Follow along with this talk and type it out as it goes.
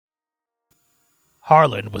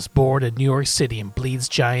Harlan was born in New York City and bleeds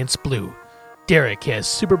Giants blue. Derek has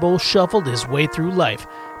Super Bowl shuffled his way through life.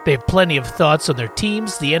 They have plenty of thoughts on their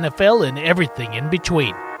teams, the NFL, and everything in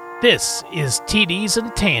between. This is TDs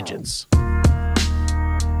and Tangents.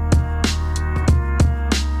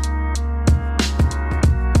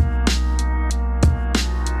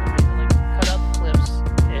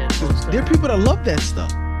 There are people that love that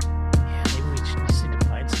stuff. Yeah, maybe we just need to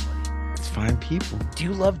find somebody. Let's find people. Do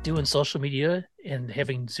you love doing social media and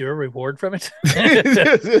having zero reward from it?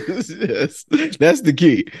 Yes, that's the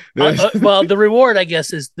key. Well, the reward, I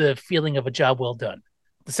guess, is the feeling of a job well done.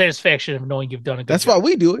 The satisfaction of knowing you've done a good That's job. why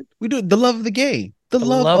we do it. We do it. The love of the game. The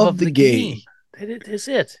love of the game. That is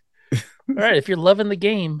it. All right, if you're loving the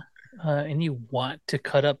game and you want to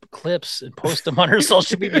cut up clips and post them on our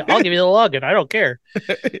social media, I'll give you the login. I don't care.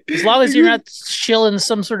 As long as you're not shilling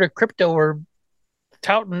some sort of crypto or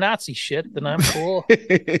touting Nazi shit, then I'm cool.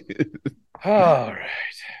 All right.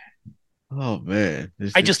 Oh man.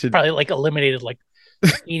 I just probably eliminated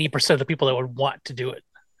 80% of the people that would want to do it.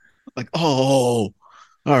 All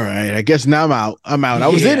right. I guess now I'm out. I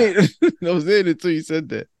was in it. I was in it until you said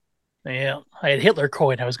that. Yeah. I had Hitler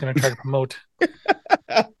coin I was going to try to promote.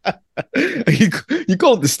 You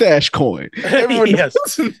call it the stash coin.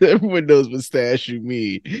 Everyone knows what stash you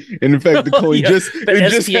mean. And in fact, the coin just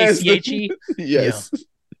S-T-A-C-H-E. Yes.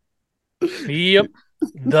 Yeah. Yep.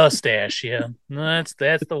 The stash. Yeah. That's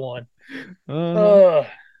the one. The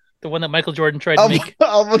one that Michael Jordan tried to make. I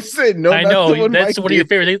almost said no. I know that's one of your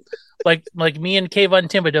favorite. Like me and Kayvon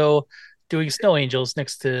Thibodeau doing Snow Angels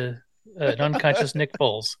next to an unconscious Nick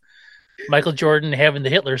Foles. Michael Jordan having the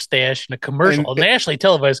Hitler stash in a commercial, a nationally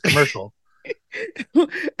televised commercial.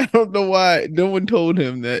 I don't know why no one told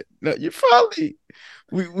him that. No, you're probably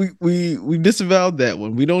we disavowed that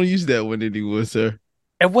one. We don't use that one anymore, sir.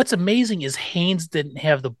 And what's amazing is Haynes didn't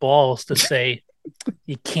have the balls to say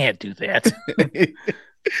you can't do that.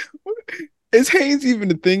 Is Hanes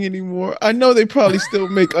even a thing anymore? I know they probably still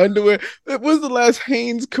make underwear. What was the last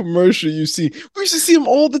Hanes commercial you see? We used to see them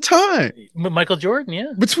all the time. Michael Jordan,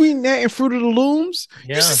 yeah. Between that and Fruit of the Looms,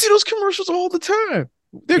 you used to see those commercials all the time.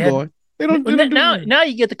 They're gone. They don't. Now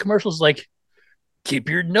you get the commercials like keep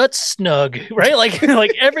your nuts snug, right? Like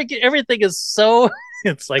everything is so.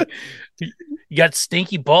 It's like you got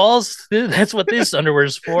stinky balls. That's what this underwear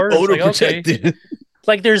is for. Odor protected. Okay.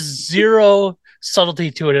 Like there's zero subtlety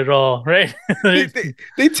to it at all, right?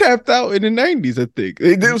 they tapped out in the 90s, I think.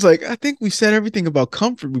 It was like, I think we said everything about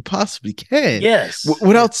comfort we possibly can. Yes.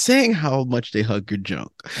 Without saying how much they hug your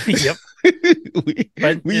junk. Yep.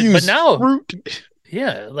 we use now, fruit.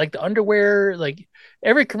 Yeah, like the underwear, like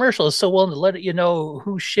every commercial is so willing to let you know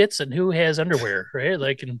who shits and who has underwear, right?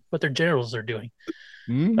 Like, and what their genitals are doing.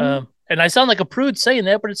 Mm-hmm. And I sound like a prude saying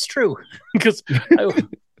that, but it's true. Because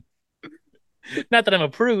not that I'm a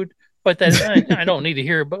prude, but that I don't need to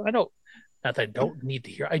hear. But not that I don't need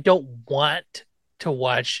to hear. I don't want to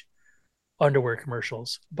watch underwear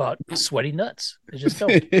commercials about sweaty nuts. I just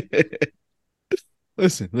don't.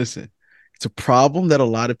 Listen. It's a problem that a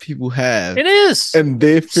lot of people have. It is, and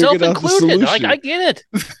they figured out the solution. I get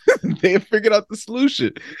it. They figured out the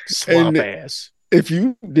solution. Slop ass.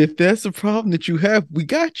 If that's a problem that you have, we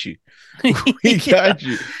got you. We got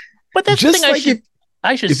you. But that's just the thing.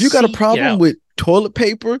 I should. If you got a problem with toilet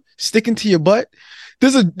paper sticking to your butt,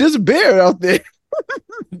 there's a bear out there.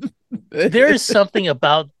 There is something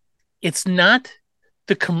about it's not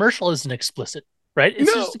the commercial isn't explicit, right?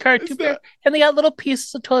 It's just a cartoon bear, and they got little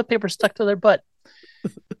pieces of toilet paper stuck to their butt.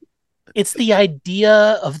 It's the idea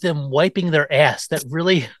of them wiping their ass that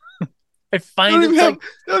really I find they don't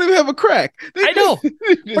even have a crack. I know,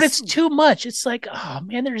 but it's too much. It's like, oh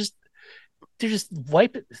man, they're just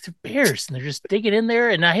wiping the bears and they're just digging in there,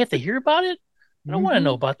 and I have to hear about it. I don't want to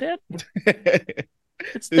know about that.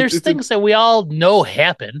 There's things that we all know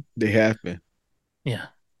happen. They happen. Yeah.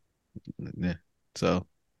 So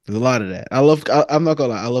there's a lot of that. I'm not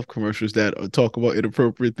gonna lie. I love commercials that talk about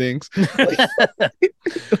inappropriate things,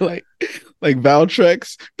 like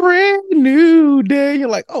Valtrex, brand new day. You're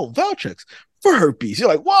like, oh, Valtrex for herpes. You're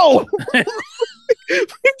like, whoa, where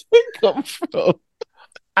did it come from?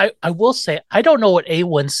 I will say I don't know what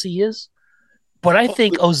A1C is, but I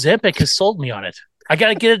think Ozempic has sold me on it. I got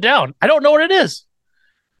to get it down. I don't know what it is.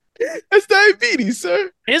 That's diabetes,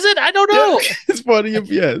 sir. Is it? I don't know. It's part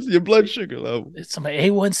of your blood sugar level. It's my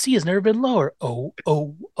A1C has never been lower.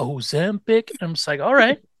 Ozempic. I'm just like, all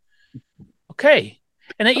right, okay.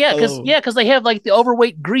 And because they have like the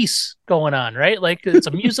overweight Grease going on, right? Like it's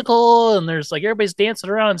a musical, and there's like everybody's dancing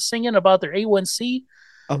around and singing about their A1C.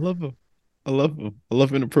 I love them. I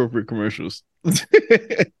love inappropriate commercials.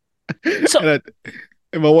 So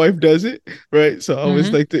and my wife does it, right? So I always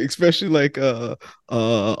Hmm. like to, especially like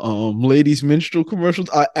ladies menstrual commercials.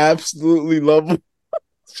 I absolutely love them.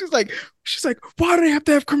 She's like, why do they have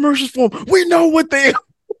to have commercials for them? We know what they are.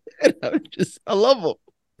 And I love them.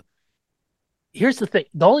 Here's the thing.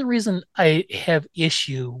 The only reason I have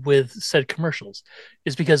issue with said commercials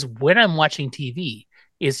is because when I'm watching TV,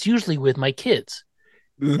 it's usually with my kids.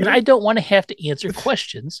 And I Mhm. don't want to have to answer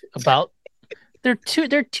questions about they're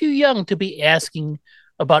too young to be asking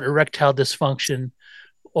about erectile dysfunction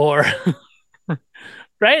or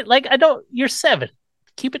right? Like I don't you're 7.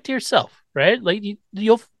 Keep it to yourself, right? Like you'll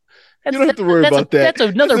You that's don't have to worry about that. that's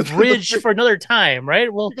another bridge for another time,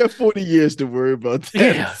 right? Well, You got 40 years to worry about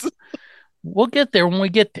that. yeah, we'll get there when we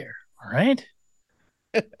get there. All right.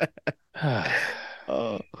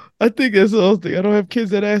 Uh, I think that's the whole thing. I don't have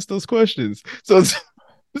kids that ask those questions, so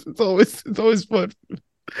it's always fun.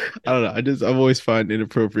 I don't know. I've always find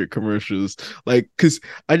inappropriate commercials, like because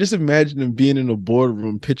I just imagine them being in a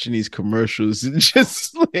boardroom pitching these commercials and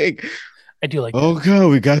just like, I do like that. oh god,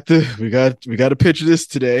 we got to pitch this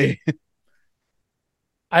today.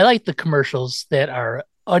 I like the commercials that are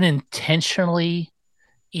unintentionally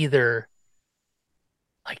either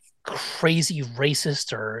like crazy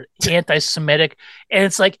racist or anti-Semitic, and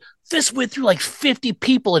it's like this went through like 50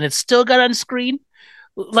 people and it still got on screen,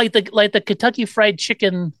 like the Kentucky Fried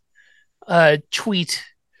Chicken tweet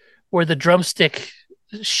where the drumstick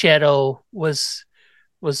shadow was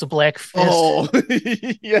a black fist, Oh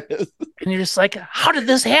yes. and you're just like, how did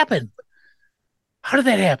this happen? How did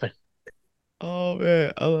that happen? Oh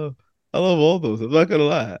man, I love all those. I'm not gonna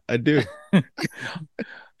lie, I do.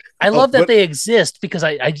 I Oh, love that but they exist because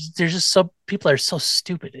I there's just some people are so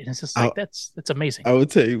stupid, and it's just I like that's amazing. I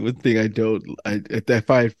would tell you one thing I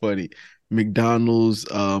find funny. McDonald's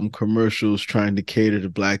commercials trying to cater to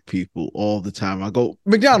black people all the time. I go,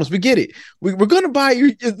 McDonald's, we get it. We're gonna buy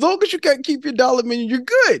you as long as you can keep your dollar menu, you're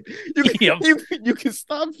good. You can Yep. you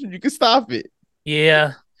can stop it.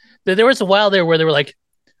 Yeah. There was a while there where they were like,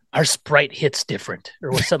 our Sprite hits different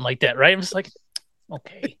or something like that, right? I'm just like,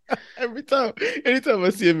 okay. Every time, anytime I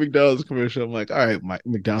see a McDonald's commercial, I'm like, all right, my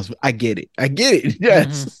McDonald's, I get it. I get it. Mm-hmm.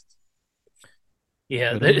 Yes.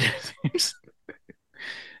 Yeah. But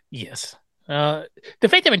Yes. Uh, the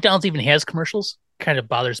fact that McDonald's even has commercials kind of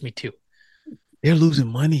bothers me too. they're losing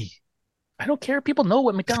money. I don't care. People know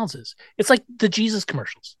what McDonald's is. It's like the Jesus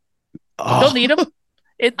commercials. Don't Oh, need them.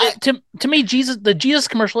 I, To me, the Jesus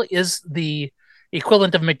commercial is the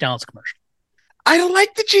equivalent of a McDonald's commercial. I don't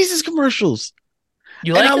like the Jesus commercials.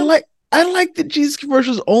 You And like them? I like the Jesus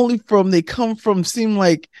commercials only from they come from seem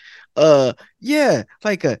like yeah,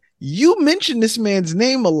 like you mention this man's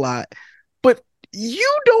name a lot, but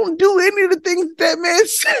you don't do any of the things that man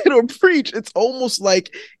said or preach. It's almost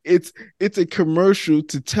like it's a commercial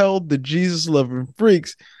to tell the Jesus loving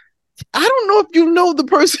freaks. I don't know if you know the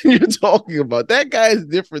person you're talking about. That guy is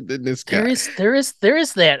different than this guy. There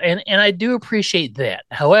is that, and I do appreciate that.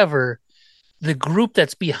 However, the group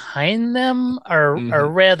that's behind them are Mm-hmm.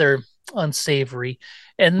 rather unsavory.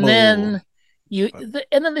 And Oh, then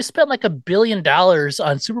and then they spent like $1 billion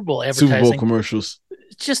on Super Bowl Super Bowl advertising. commercials.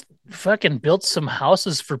 Just fucking built some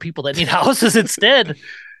houses for people that need houses instead. That would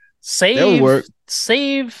Save work.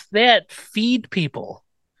 save that. Feed people.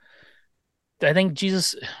 I think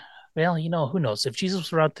Jesus. Well, who knows? If Jesus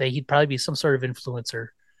was around today, he'd probably be some sort of influencer.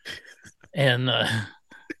 And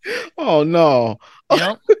Oh no. you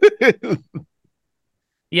know,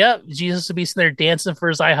 yeah, Jesus would be sitting there dancing for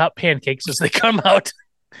his IHOP pancakes as they come out.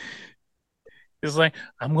 He's like,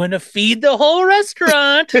 I'm going to feed the whole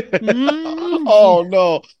restaurant. Oh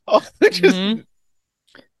no. Oh, just Mm-hmm.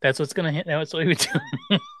 That's what's going to hit. That's what he would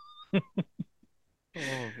do.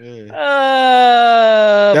 oh man.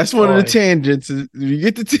 That's one of the Boy. tangents. We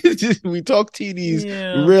get the we talk TDs. We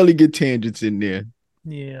Yeah. rarely get tangents in there.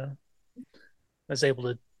 Yeah. I was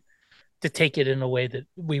able to take it in a way that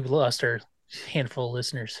we lost our handful of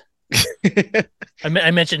listeners.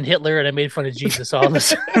 I mentioned Hitler and I made fun of Jesus all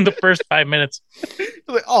this in the first 5 minutes.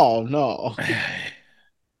 Like, oh no.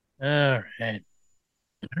 All right.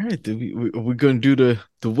 All right, we're gonna do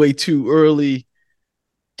the way too early.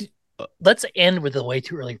 Let's end with the way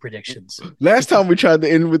too early predictions. Last time we tried to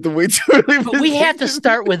end with the way too early. But we have to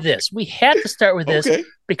start with this. We have to start with this Okay.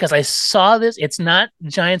 because I saw this. It's not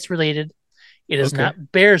Giants related. It is Okay.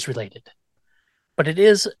 not Bears related, but it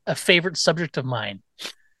is a favorite subject of mine.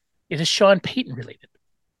 It is Sean Payton related.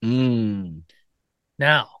 Mm.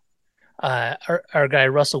 Now, our guy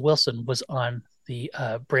Russell Wilson was on the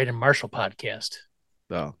Brandon Marshall podcast.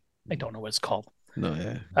 Oh. I don't know what it's called. No,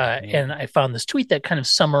 yeah. And I found this tweet that kind of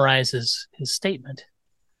summarizes his statement.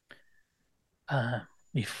 Let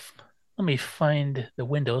Let me find the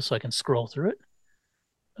window so I can scroll through it.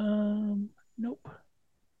 Nope.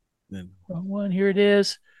 Wrong one. Here it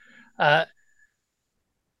is. Uh,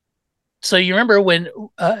 so you remember when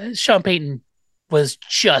Sean Payton was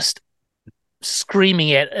just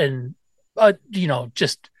screaming at and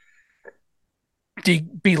just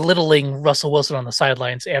belittling Russell Wilson on the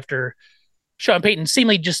sidelines after Sean Payton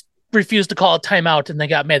seemingly just refused to call a timeout, and they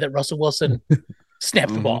got mad that Russell Wilson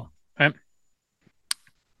snapped the ball. Right?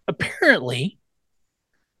 Apparently,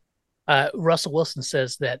 Russell Wilson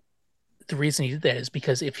says that the reason he did that is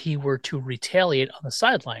because if he were to retaliate on the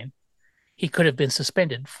sideline, he could have been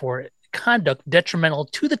suspended for conduct detrimental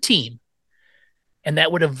to the team, and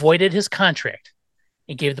that would have voided his contract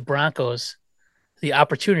and gave the Broncos the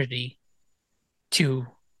opportunity to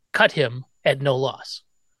cut him at no loss.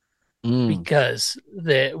 Because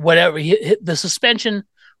the suspension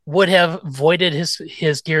would have voided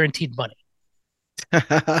his guaranteed money.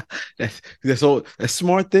 That's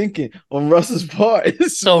smart thinking on Russ's part.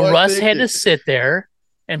 So Russ had to sit there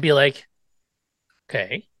and be like,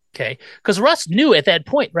 okay, because Russ knew at that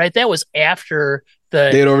point, right? That was after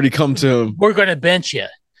they'd already come to him. We're going to bench you,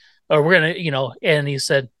 or we're going to, and he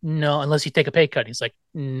said no, unless you take a pay cut. He's like,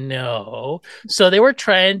 no. So they were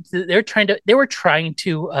trying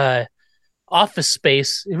to office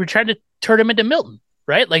space. They were trying to turn him into Milton,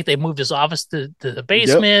 right? Like they moved his office to the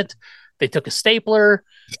basement. Yep. They took a stapler.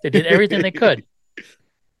 They did everything they could.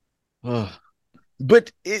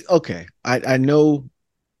 But okay, I know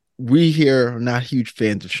we here are not huge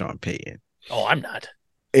fans of Sean Payton. Oh, I'm not.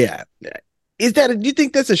 Yeah. Do you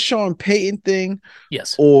think that's a Sean Payton thing?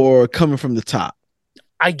 Yes. Or coming from the top?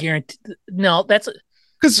 I guarantee. No, that's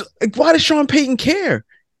because why does Sean Payton care?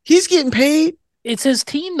 He's getting paid. It's his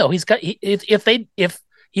team, though. If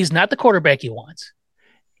he's not the quarterback he wants,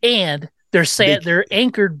 and they're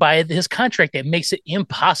anchored by his contract that makes it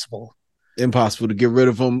impossible to get rid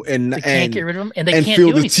of him, and they can't get rid of him, and they can't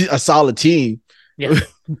field a solid team. Yeah.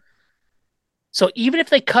 So even if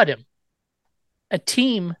they cut him, a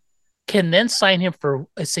team can then sign him for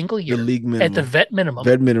a single year the league minimum, at the vet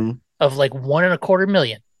minimum of like $1.25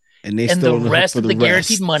 million, and the rest of the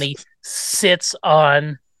guaranteed money sits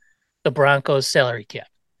on the Broncos salary cap.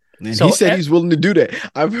 And so he said he's willing to do that.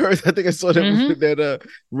 I think I saw that that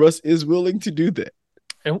Russ is willing to do that.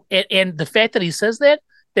 And the fact that he says that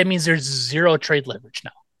means there's zero trade leverage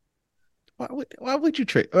now. Why would you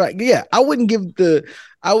trade? Like, yeah, I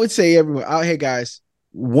would say everyone out here, guys,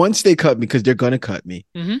 once they cut me, because they're going to cut me,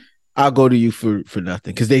 I'll go to you for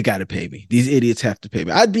nothing because they got to pay me. These idiots have to pay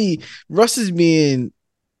me. Russ is being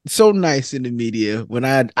so nice in the media when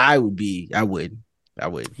I would.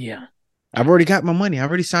 Yeah. I've already got my money. I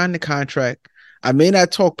already signed the contract. I may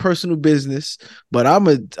not talk personal business, but I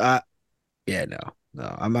no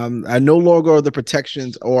longer are the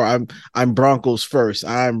protections, or I'm Broncos first.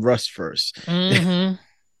 I'm Russ first. Mm-hmm.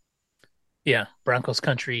 Yeah, Broncos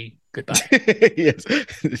country. Goodbye. Yes.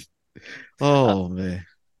 Oh man.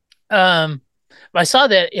 I saw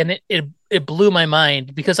that and it blew my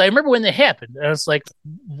mind because I remember when they happened. I was like,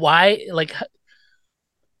 why? Like,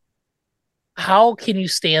 how can you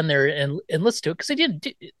stand there and listen to it? Because he didn't.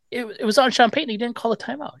 It was on Sean Payton. He didn't call a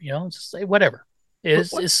timeout. It's just like whatever.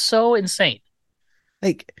 It's so insane.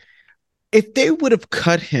 Like, if they would have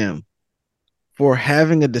cut him for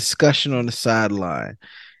having a discussion on the sideline,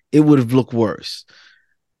 it would have looked worse.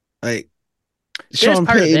 Like Sean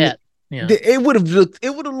Payton, it would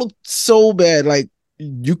have looked so bad. Like,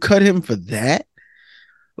 you cut him for that.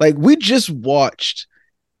 Like, we just watched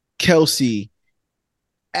Kelsey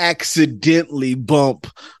accidentally bump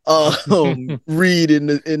Reed in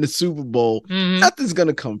the Super Bowl. Nothing's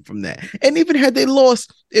gonna come from that. And even had they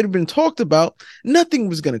lost, it had been talked about. Nothing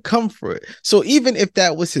was gonna come for it. So even if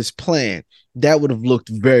that was his plan, that would have looked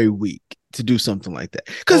very weak to do something like that.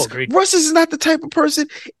 Because Russ is not the type of person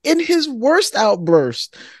in his worst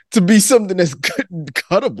outburst to be something that's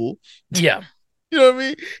cuttable. Yeah. You know what I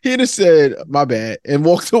mean? He'd have said, "My bad," and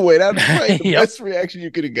walked away. That's like the best reaction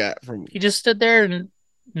you could have got from him. He just stood there and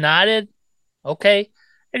nodded, okay,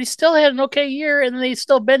 and he still had an okay year, and they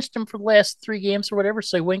still benched him for the last 3 games or whatever,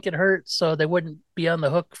 so he wouldn't get hurt, so they wouldn't be on the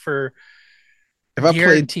hook for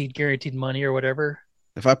guaranteed money or whatever.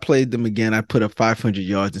 If I played them again, I put up 500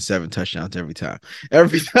 yards and 7 touchdowns every time.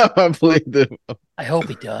 Every time I played them. I hope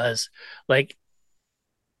he does. Like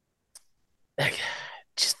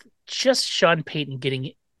just Sean Payton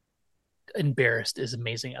getting embarrassed is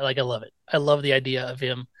amazing. I love it. I love the idea of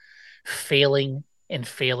him failing and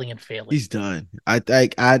failing and failing. He's done. I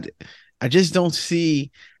just don't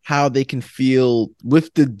see how they can feel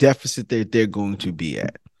with the deficit that they're going to be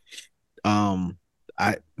at.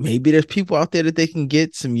 I maybe there's people out there that they can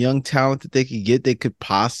get some young talent that they could get. They could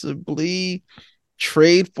possibly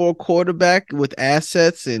trade for a quarterback with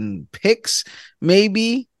assets and picks,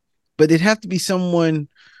 maybe, but it'd have to be someone.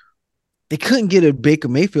 They couldn't get a Baker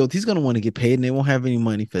Mayfield. He's going to want to get paid, and they won't have any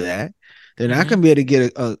money for that. They're not going to be able to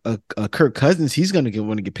get a Kirk Cousins. He's going to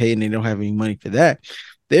want to get paid, and they don't have any money for that.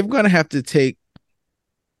 They're going to have to take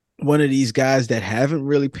one of these guys that haven't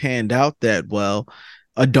really panned out that well,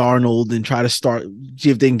 a Darnold, and try to see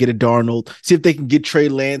if they can get a Darnold, see if they can get Trey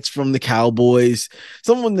Lance from the Cowboys,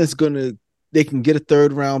 someone they can get a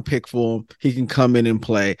third round pick for him. He can come in and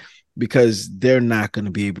play because they're not going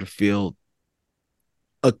to be able to field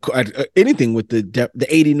anything with the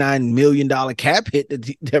 $89 million cap hit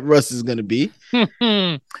that Russ is going to be.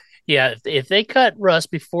 Yeah, if they cut Russ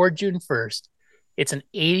before June 1st, it's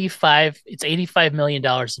 $85 million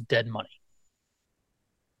of dead money.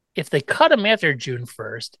 If they cut him after June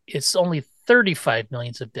 1st, it's only $35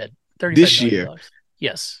 million of dead. This year.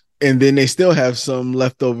 Yes. And then they still have some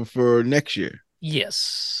left over for next year.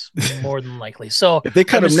 Yes, more than likely. So if they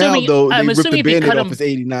cut him now, though, they rip the Band-Aid off his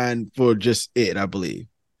 89 for just it, I believe.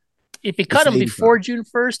 If you cut him before June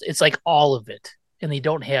 1st, it's like all of it, and they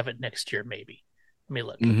don't have it next year. Maybe. Let me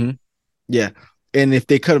look. Mm-hmm. Yeah, and if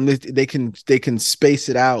they cut him, they can space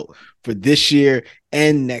it out for this year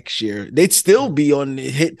and next year. They'd still be on the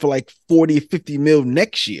hit for like 40, 50 mil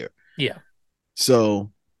next year. Yeah.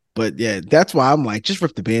 So, but yeah, that's why I'm like, just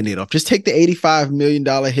rip the Band-Aid off. Just take the $85 million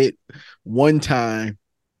hit one time,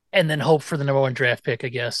 and then hope for the number one draft pick. I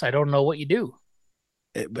guess I don't know what you do.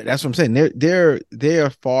 But that's what I'm saying. They are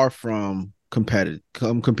far from competing,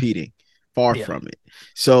 far from it.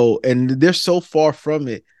 So, and they're so far from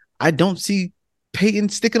it. I don't see Peyton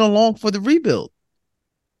sticking along for the rebuild.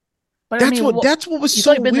 But that's what was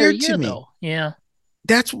so weird to me. Though. Yeah,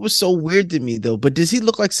 that's what was so weird to me, though. But does he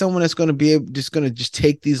look like someone that's going to be just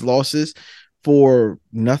take these losses for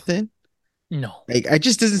nothing? No, like it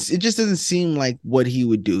just doesn't seem like what he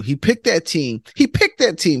would do. He picked that team. He picked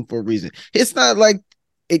that team for a reason. It's not like.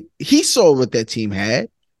 He saw what that team had.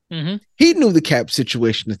 Mm-hmm. He knew the cap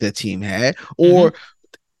situation that team had, or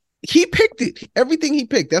he picked it. Everything he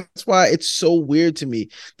picked. That's why it's so weird to me,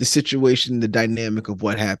 the situation, the dynamic of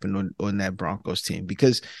what happened on that Broncos team,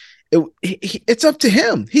 because it's up to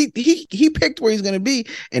him. He picked where he's going to be,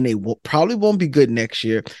 and they probably won't be good next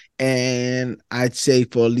year. And I'd say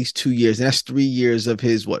for at least 2 years, and that's 3 years of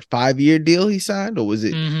his 5-year deal he signed, or was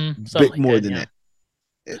it a bit more than that?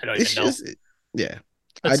 I don't even know. Yeah.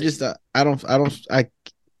 I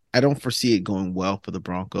don't foresee it going well for the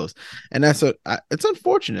Broncos, and it's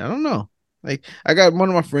unfortunate. I don't know. Like, I got one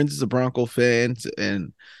of my friends is a Bronco fan,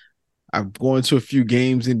 and I'm going to a few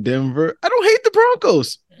games in Denver. I don't hate the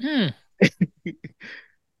Broncos,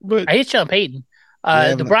 but I hate Sean Payton.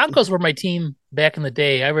 The Broncos were my team back in the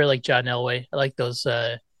day. I really like John Elway. I like those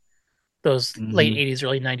late '80s,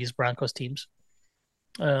 early '90s Broncos teams.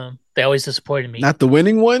 They always disappointed me. Not the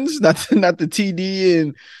winning ones, not the TD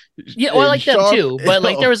and I like them too. But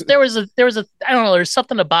like there was a I don't know. There's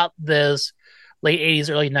something about this late '80s,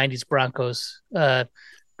 early '90s Broncos going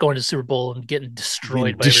to the Super Bowl and getting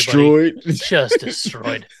destroyed by everybody. Just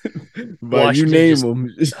destroyed. But you name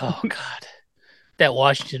them. Oh God, that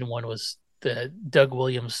Washington one was the Doug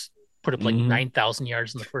Williams put up like 9,000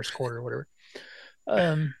 yards in the first quarter or whatever.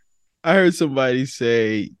 I heard somebody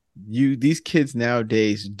say these kids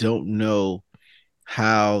nowadays don't know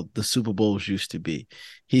how the Super Bowls used to be.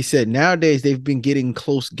 He said nowadays they've been getting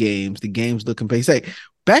close games. The games looking big. He's like,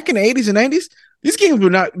 back in the 80s and 90s, these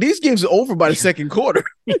games were over by the second quarter.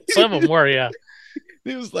 Some of them were, yeah.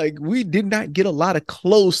 It was like, we did not get a lot of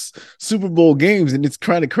close Super Bowl games, and it's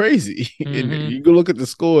kind of crazy. And you go look at the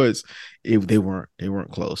scores, they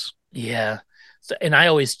weren't close. Yeah. So, and I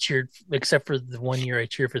always cheered, except for the 1 year I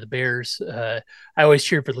cheered for the Bears. I always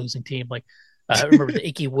cheered for the losing team. Like, I remember the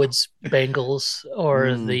Ickey Woods Bengals,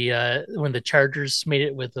 or the when the Chargers made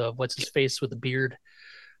it with what's his face with the beard.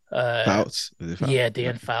 Fouts. Yeah,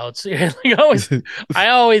 Dan Fouts. I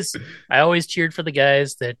always cheered for the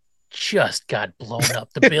guys that just got blown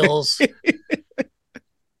up. The Bills.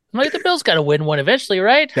 Like, the Bills got to win one eventually,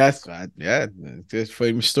 right? That's fine. Yeah, it's a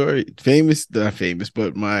famous story. Not famous,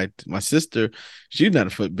 but my sister, she's not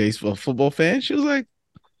a football fan. She was like,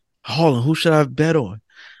 Harlan, who should I bet on?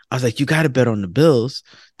 I was like, you got to bet on the Bills.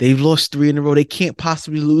 They've lost 3 in a row. They can't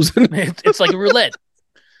possibly lose. It's like a roulette.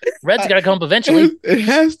 Red's got to come up eventually. It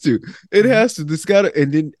has to. It has to. This got to.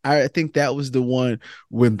 And then I think that was the one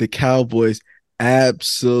when the Cowboys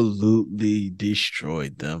absolutely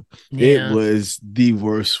destroyed them. Yeah. It was the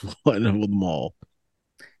worst one of them all.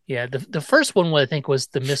 Yeah, the first one I think was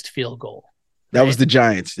the missed field goal. That was right? the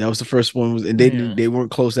Giants. That was the first one, and Yeah, they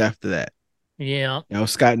weren't close after that. yeah. That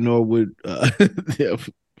was Scott Norwood, yeah,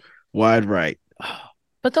 wide right.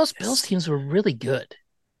 But those Bills Yes. teams were really good.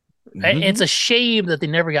 Right? And it's Mm-hmm. a shame that they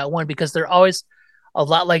never got one because they're always a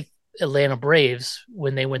lot like Atlanta Braves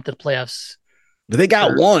when they went to the playoffs. But they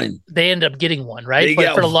got For one. they end up getting one, right? They But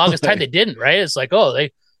for got the longest time, one. they didn't, right? It's like, oh,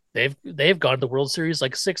 they've gone to the World Series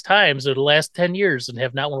like 6 times in the last 10 years and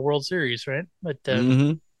have not won a World Series, right? But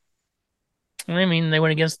Mm-hmm. I mean, they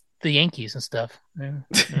went against the Yankees and stuff. Yeah,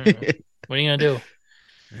 I don't know. What are you gonna do?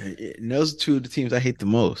 And those are two of the teams I hate the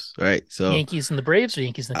most, right? So Yankees and the Braves or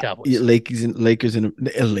Yankees and the Cowboys? Lakers and Lakers,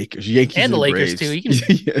 Yankees And and the the Lakers too. Braves.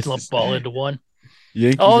 You can lump Yes, all into one.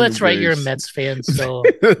 Yankees Oh, and the that's right. You're a Braves. Mets fan, so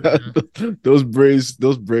yeah. Those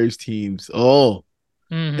Braves teams. Oh,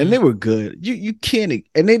 and Mm-hmm. they were good. You can't,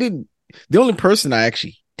 and they didn't. The only person I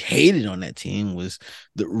actually hated on that team was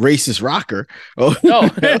the racist rocker. Oh, Oh,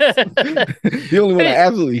 the only one I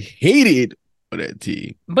absolutely hated on that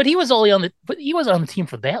team. but he was only on the but he wasn't on the team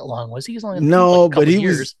for that long, was he? He was only on the team for like No, a but couple he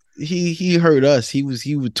was years. he hurt us. He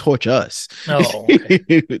would torch us. Oh, okay.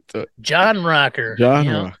 He would John Rocker. John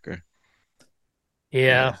Yeah. Rocker.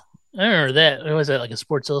 Yeah. Yeah. I remember that. Was that like a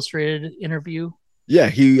Sports Illustrated interview? Yeah,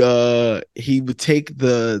 he would take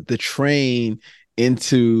the train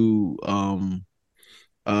into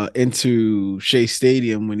Shea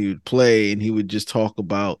Stadium when he would play, and he would just talk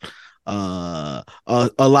about a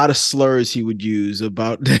lot of slurs he would use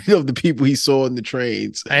about of the people he saw in the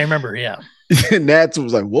trains. I remember, yeah. And that's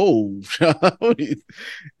was like, whoa.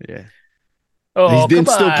 Yeah. He Oh, then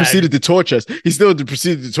come still on. proceeded to torch us. He still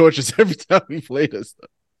proceeded to torch us every time he played us.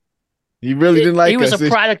 He really didn't He like was a us.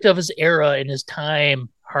 product of his era and his time,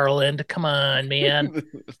 Harland. Come on, man.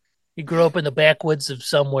 He grew up in the backwoods of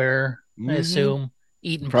somewhere, I Hmm. assume,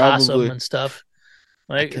 eating possum Probably. and stuff.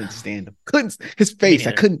 I Like couldn't stand him. Couldn't his me face.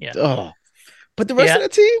 I neither. couldn't. Yeah. Oh, but the rest Yeah. of the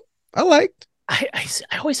team, I liked. I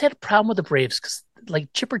always had a problem with the Braves because like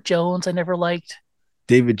Chipper Jones, I never liked.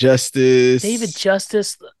 David David Justice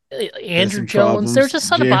Justice, had Andrew some Jones. There's problems. just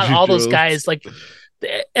something about Andrew all those Jones. guys. Like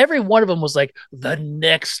every one of them was like the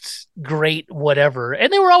next great whatever,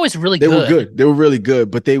 and they were always really They were good. good. They were really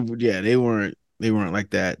good, but they weren't like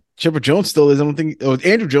that. Chipper Jones still is. I don't think. Oh,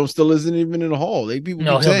 Andrew Jones still isn't even in the hall. People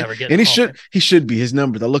No, keep he'll saying, never get in and the Hall of Fame. he should be. His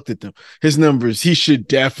numbers. I looked at them. His numbers. He should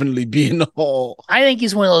definitely be in the hall. I think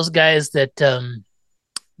he's one of those guys that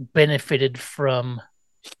benefited from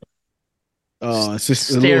Little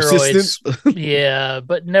steroids. assistance. Yeah,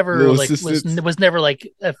 but never Little like was assistance. was never like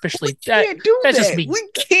We officially that. can't do That's just that. me. We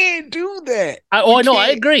can't do that. Oh, We I know, I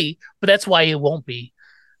can't. agree, but that's why it won't be.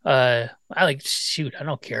 I like shoot. I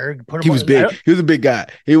don't care. Put He him was on. I big. don't, He was a big guy.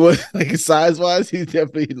 He was like size wise. He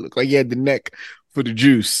definitely looked like he had the neck for the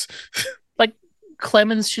juice. like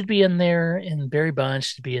Clemens should be in there, and Barry Bonds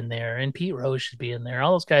should be in there, and Pete Rose should be in there.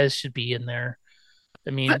 All those guys should be in there. I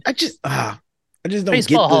I, mean, I just I just don't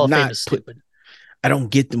Baseball get the Hall of Fame not is put. stupid. I don't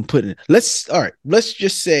get them putting it. All right. Let's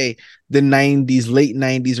just say the '90s, late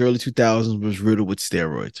 '90s, early 2000s was riddled with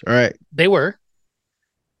steroids. All right, They were.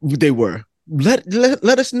 they were.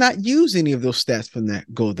 Let us not use any of those stats from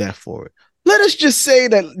that. Go that forward. Let us just say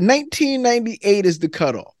that 1998 is the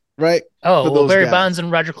cutoff, right? For Oh well, those Barry guys, Bonds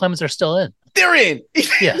and Roger Clemens are still in. they're in.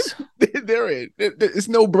 Yes. They're in. It's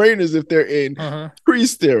no brainers if they're in Uh-huh.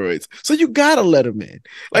 pre-steroids. So you gotta let them in. Yeah.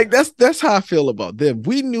 Like that's how I feel about them.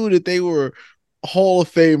 We knew that they were Hall of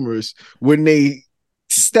Famers when they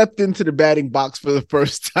stepped into the batting box for the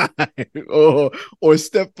first time, or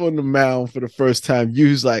stepped on the mound for the first time. You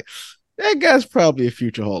was like, that guy's probably a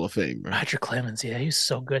future Hall of Famer. Roger Clemens, yeah, he's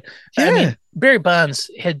so good. Yeah. I mean, Barry Bonds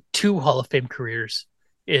had 2 Hall of Fame careers.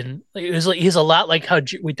 It was like he's a lot like how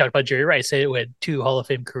we talked about Jerry Rice. Who had 2 Hall of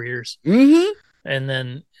Fame careers, Mm-hmm. and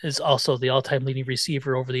then is also the all-time leading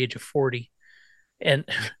receiver over the age of 40. And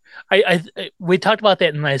we talked about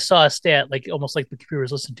that, and I saw a stat like almost like the computer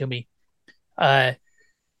was listening to me. Uh,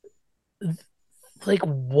 like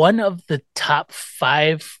one of the top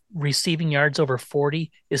 5 receiving yards over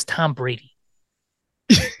 40 is Tom Brady.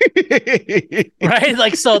 Right?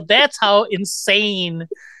 Like, so that's how insane.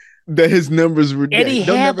 That his numbers were. And he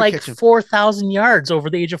had like 4,000 yards over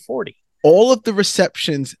the age of 40. All of the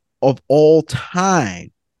receptions of all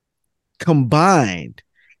time combined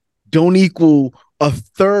don't equal a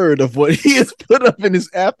third of what he has put up in his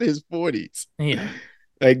after his 40s. Yeah.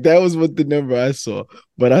 Like that was what the number I saw.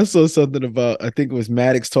 But I saw something about, I think it was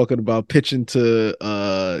Maddox talking about pitching to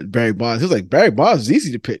Barry Bonds. He was like, Barry Bonds is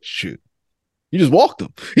easy to pitch. Shoot. You just walked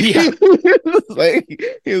him. Yeah.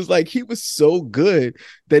 He was like, he was so good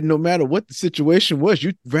that no matter what the situation was,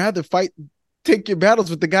 you'd rather take your battles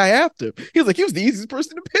with the guy after. He was like, he was the easiest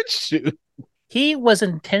person to pitch to. He was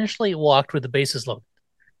intentionally walked with the bases loaded.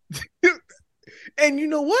 And you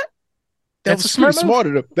know what? That That's a was pretty smart move. smart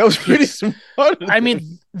of them. That was pretty Yes. smart of I them.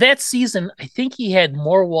 mean, that season, I think he had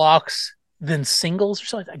more walks than singles or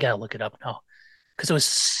something. I gotta look it up now because it was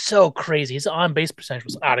so crazy. His on base percentage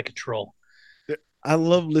was out of control. I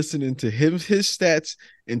love listening to his stats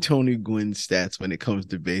and Tony Gwynn's stats when it comes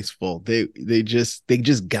to baseball. They just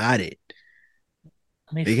got it.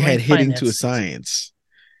 They Let me had find hitting that to a season. science.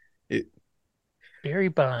 It, Barry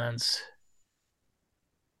Bonds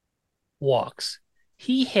walks.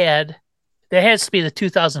 He had that has to be the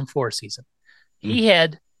 2004 season. mm. He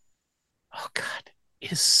had, oh God,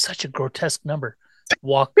 it is such a grotesque number.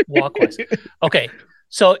 Walk wise. Okay,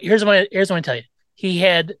 so here's what I tell you. He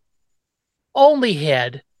only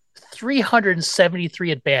had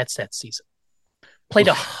 373 at bats that season. Played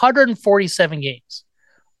 147 games.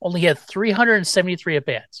 Only had 373 at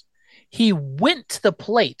bats. He went to the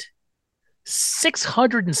plate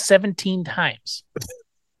 617 times.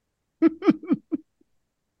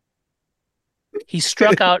 He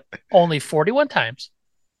struck out only 41 times.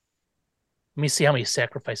 Let me see how many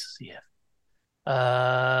sacrifices he had.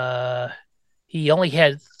 He only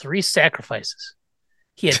had 3 sacrifices.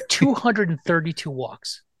 He had 232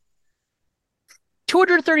 walks.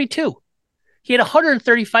 232. He had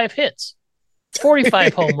 135 hits,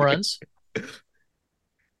 45 home runs.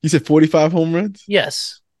 You said 45 home runs?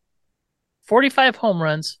 Yes. 45 home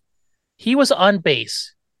runs. He was on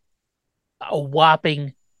base a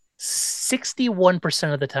whopping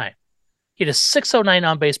 61% of the time. He had a 609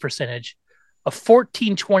 on base percentage, a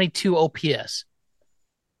 1422 OPS.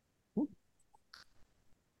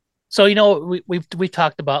 So we've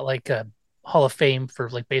talked about like Hall of Fame for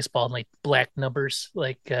like baseball and like black numbers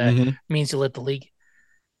like means you led the league.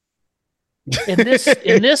 In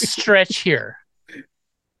this stretch here,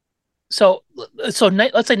 so let's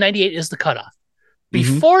say 98 is the cutoff.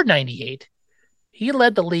 Before 98, he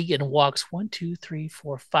led the league in walks 1, 2, 3,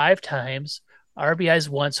 4, 5 times, RBIs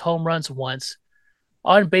once, home runs once,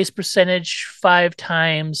 on base percentage 5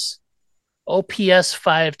 times, OPS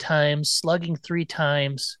 5 times, slugging 3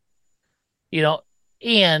 times, you know,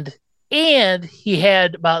 and he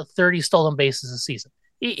had about 30 stolen bases a season.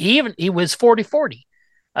 He was 40-40.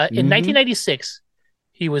 In 1996,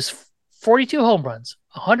 he was 42 home runs,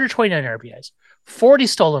 129 RBIs, 40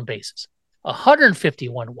 stolen bases,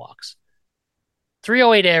 151 walks,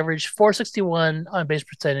 308 average, 461 on base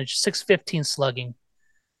percentage, 615 slugging.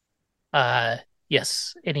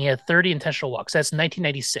 Yes, and he had 30 intentional walks. That's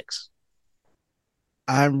 1996.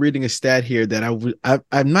 I'm reading a stat here that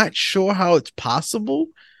I'm not sure how it's possible,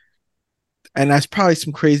 and that's probably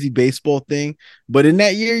some crazy baseball thing. But in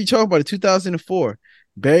that year, you talk about it, 2004,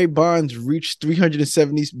 Barry Bonds reached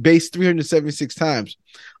 376 times.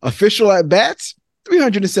 Official at bats,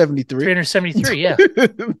 373. 373, yeah.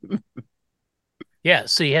 Yeah,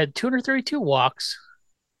 so he had 232 walks.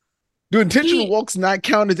 Do intentional walks not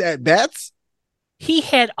count as at bats? He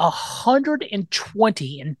had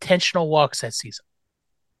 120 intentional walks that season.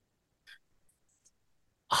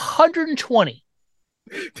 120.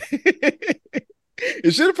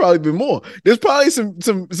 It should have probably been more. There's probably some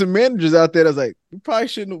managers out there that's like, we probably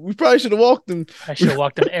should have walked them. I should have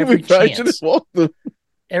walked them every chance. Walked them.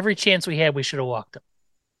 Every chance we had, we should have walked them.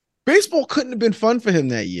 Baseball couldn't have been fun for him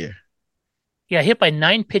that year. Yeah, hit by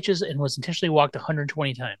 9 pitches and was intentionally walked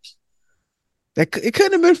 120 times. It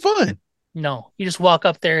couldn't have been fun. No, you just walk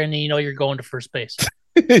up there and you're going to first base.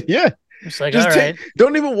 Yeah. It's like, all right.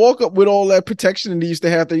 Don't even walk up with all that protection they used to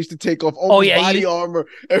have. They used to take off all body armor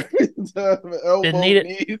every time. Didn't need it.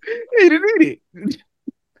 He didn't need it.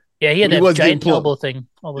 Yeah, he had that giant elbow thing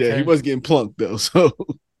all the time. Yeah, he was getting plunked though. So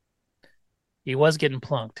he was getting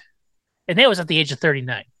plunked, and that was at the age of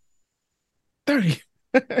 39. 30.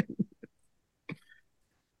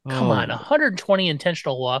 Come on, 120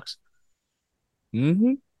 intentional walks.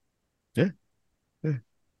 Mm-hmm. Yeah.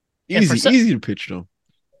 Easy to pitch though.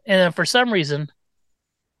 And then for some reason,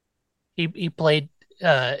 he played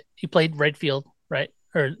right field, right,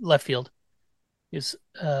 or left field. And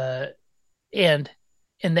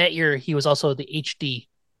in that year he was also the HD.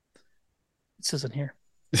 It says in here,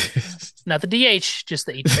 not the DH, just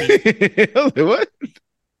the HD. What?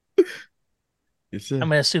 I'm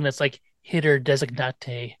gonna assume that's like hitter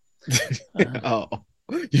designate.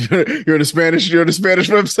 You're on a Spanish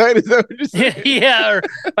website. Is that what you're saying? Yeah, or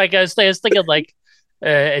like I was thinking like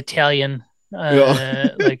Italian.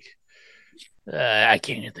 Like I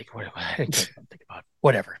can't even think of I can't think about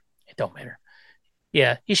whatever. It don't matter.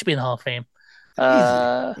 Yeah, he should be in the Hall of Fame.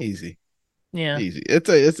 Easy. Yeah, easy. That's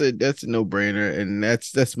a no brainer, and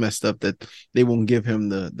that's messed up that they won't give him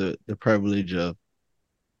the privilege of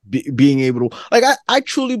being able to like. I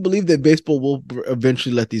truly believe that baseball will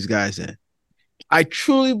eventually let these guys in. I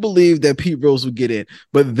truly believe that Pete Rose will get in,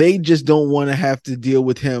 but they just don't want to have to deal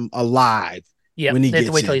with him alive Yep, when he they have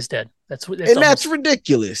to wait gets till in, he's dead. That's and that's almost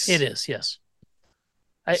ridiculous. it is. Yes,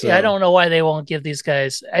 I So don't know why they won't give these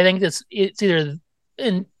guys. I think it's either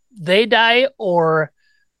and they die or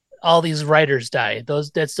all these writers die.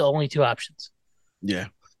 That's the only two options. yeah,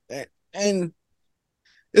 and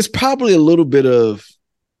it's probably a little bit of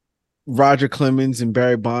Roger Clemens and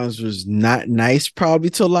Barry Bonds was not nice, probably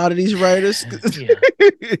to a lot of these writers, Yeah.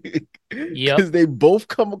 Yep. because they both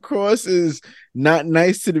come across as not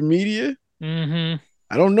nice to the media. Mm-hmm.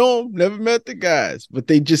 I don't know, never met the guys, but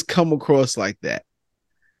they just come across like that.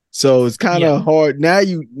 So it's kind Yep. of hard. Now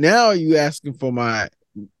you asking for my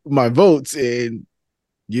votes, and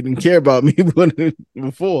you didn't care about me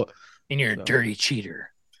before. And you're a So dirty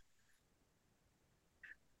cheater.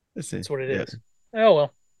 listen, That's what it yeah. is. Oh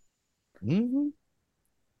well. Mm-hmm. Do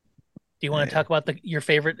you want to Yeah. talk about your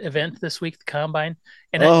favorite event this week, the combine?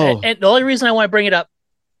 Oh, And the only reason I want to bring it up,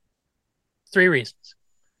 three reasons.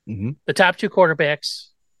 mm-hmm. The top two quarterbacks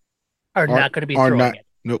are are not going to be are throwing not it.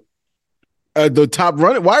 nope. The top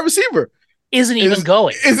running wide receiver Isn't even is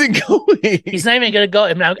going. isn't going. He's not even going to go.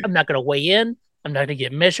 I'm not going to weigh in. I'm not going to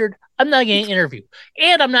get measured. I'm not getting an interview.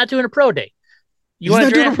 And I'm not doing a pro day. You He's want to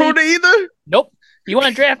not doing a draft pro me? day either. Nope. You want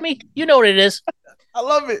to draft me? You know what it is. I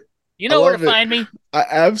love it. You I know where to love it. find me. I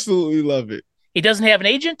absolutely love it. He doesn't have an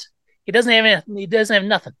agent. He doesn't have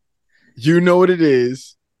nothing. You know what it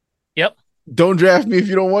is. Yep. Don't draft me if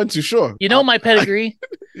you don't want to. Sure. You know my pedigree.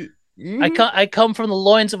 I come from the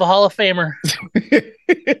loins of a Hall of Famer.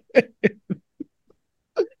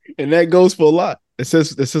 And that goes for a lot. It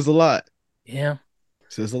says a lot. Yeah.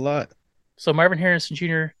 It says a lot. So Marvin Harrison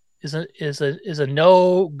Jr. is a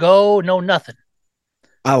no go, no nothing.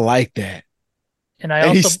 I like that. And I And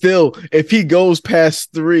also he's still, if he goes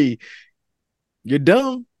past 3, you're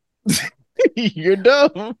dumb. You're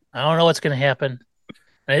dumb. I don't know what's going to happen,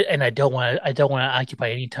 and I don't want to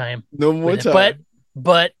occupy any time. No more with it. time.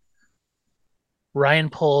 But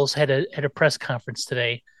Ryan Poles had a press conference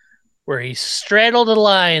today where he straddled the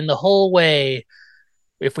line the whole way.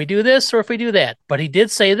 If we do this or if we do that, but he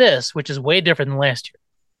did say this, which is way different than last year.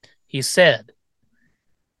 He said,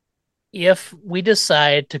 if we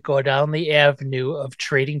decide to go down the avenue of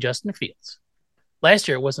trading Justin Fields, last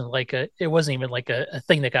year it wasn't even like a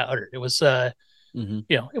thing that got uttered. It was we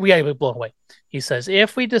got to be blown away. He says,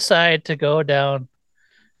 if we decide to go down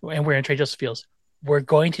and we're going to trade Justin Fields, we're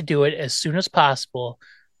going to do it as soon as possible.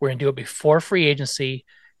 We're going to do it before free agency,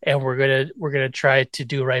 and we're gonna try to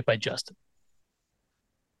do right by Justin.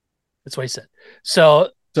 That's what he said. So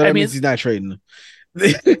that means he's not trading him.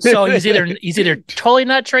 So he's either totally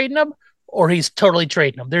not trading him or he's totally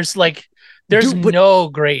trading him. There's no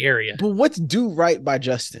gray area. But what's do right by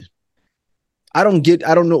Justin? I don't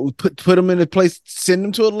know. Put him in a place, send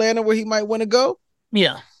him to Atlanta where he might want to go.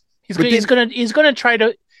 Yeah, he's gonna try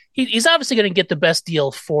to. He's obviously gonna get the best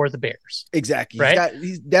deal for the Bears. Exactly. Right.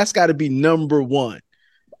 That's got to be number one.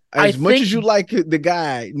 As much as you like the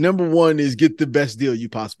guy, number one is get the best deal you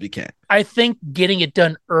possibly can. I think getting it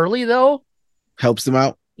done early though helps him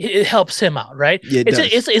out. It helps him out, right? Yeah,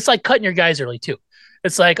 it's like cutting your guys early too.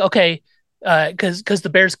 It's like, okay, because the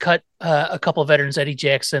Bears cut a couple of veterans, Eddie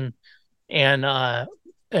Jackson and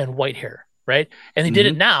Whitehair, right? And they did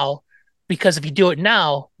it now because if you do it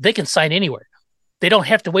now, they can sign anywhere. They don't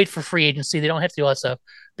have to wait for free agency. They don't have to do all that stuff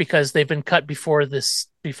because they've been cut before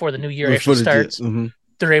the new year actually starts.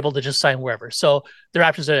 They're able to just sign wherever. So their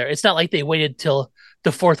options are there. It's not like they waited till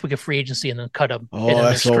the 4th week of free agency and then cut them. Oh,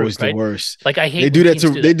 that's always the worst. Like I hate they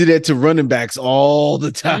do that to running backs all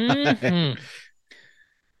the time. Mm-hmm.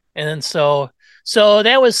 And then so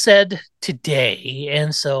that was said today,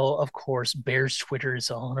 and so of course Bears Twitter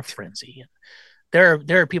is all in a frenzy. There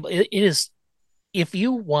are people. It is, if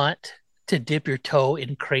you want to dip your toe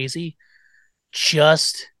in crazy,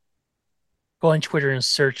 just go on Twitter and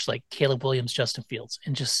search like Caleb Williams, Justin Fields,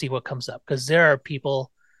 and just see what comes up. Because there are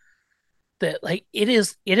people that like it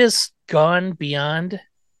is gone beyond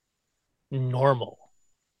normal,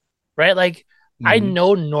 right? Like I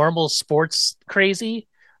know normal sports crazy.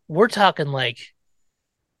 We're talking like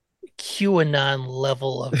QAnon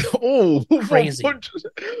level of crazy for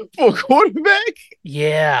a quarterback.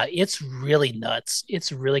 Yeah, it's really nuts.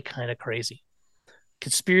 It's really kind of crazy.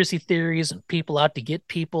 Conspiracy theories and people out to get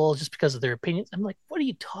people just because of their opinions. I'm like, what are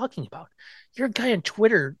you talking about? You're a guy on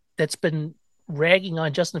Twitter that's been ragging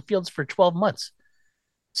on Justin Fields for 12 months.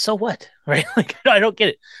 So what? Right? Like, I don't get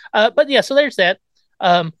it. But yeah, so there's that.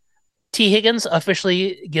 T. Higgins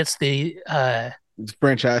officially gets the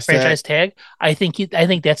franchise tag. franchise tag. I think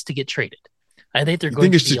that's to get traded. I think they're You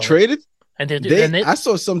going think to it's to deal trade it? and they're I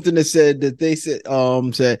saw something that said that they said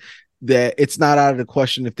that it's not out of the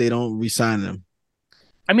question if they don't re-sign them.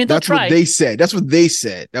 I mean, they'll That's what try they said. That's what they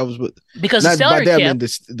said. That was what, because the not by salary that I cap mean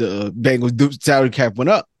the Bengals salary cap went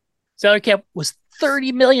up. salary cap was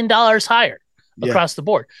 $30 million higher Yeah, across the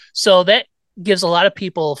board. So that gives a lot of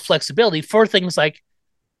people flexibility for things like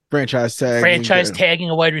franchise tagging. franchise tagging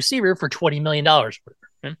a wide receiver for $20 million.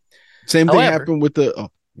 Same thing However, happened with the.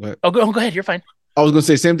 go ahead. You're fine. I was gonna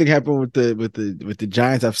say same thing happened with the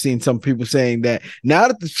Giants. I've seen some people saying that now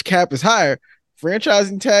that the cap is higher,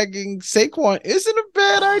 franchising tagging Saquon isn't a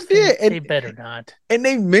bad idea. They better not. And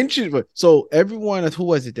they mentioned it. So everyone, who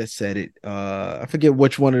was it that said it? I forget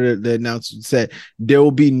which one of the announcers said there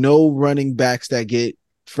will be no running backs that get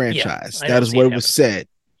franchised. That is what it was said.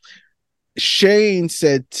 Shane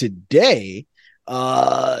said today,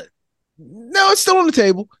 no, it's still on the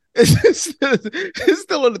table. It's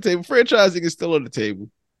still on the table. Franchising is still on the table.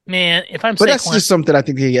 Man, if I'm but Saquon, that's just something I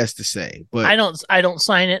think he has to say. But I don't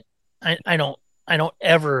sign it. I don't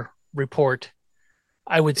ever report.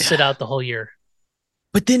 I would sit out the whole year.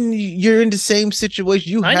 But then you're in the same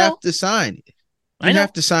situation. You have to sign it. You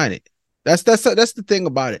have to sign it. That's the thing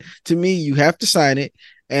about it. To me, you have to sign it,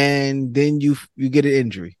 and then you get an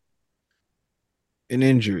injury. An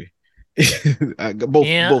injury. both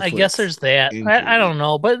I guess there's that. I don't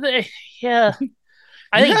know, but yeah,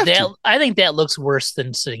 I think that looks worse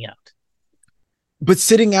than sitting out. But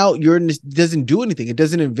sitting out, doesn't do anything. It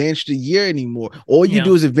doesn't advance the year anymore. All you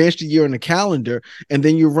do is advance the year on the calendar, and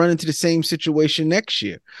then you run into the same situation next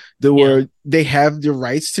year, where they have the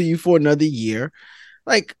rights to you for another year,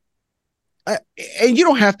 and you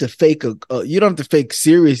don't have to fake you don't have to fake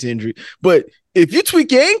serious injury. But if you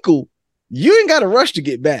tweak your ankle, you ain't got to rush to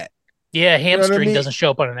get back. Yeah, hamstring doesn't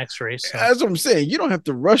show up on an X-ray. So. That's what I'm saying. You don't have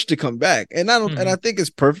to rush to come back, and I think it's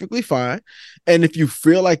perfectly fine. And if you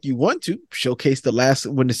feel like you want to showcase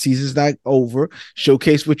when the season's not over,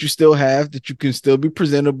 showcase what you still have, that you can still be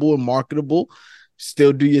presentable and marketable,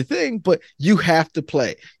 still do your thing. But you have to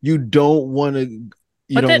play. You don't want to.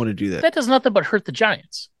 You don't want to do that. That does nothing but hurt the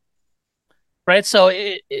Giants, right? So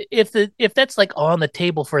if that's like on the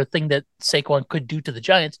table for a thing that Saquon could do to the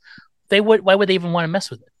Giants, why would they even want to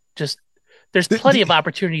mess with it? Just there's plenty of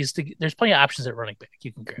opportunities there's plenty of options at running back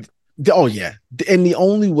you can grab. Oh yeah, and the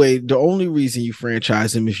only reason you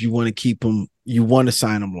franchise him if you want to keep him, you want to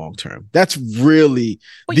sign him long term. That's really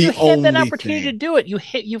the only thing. You had that opportunity to do it.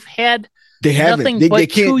 You've had nothing but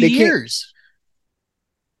 2 years.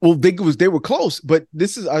 Well, they were close, but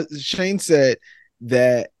this is Shane said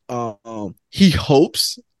that he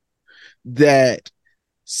hopes that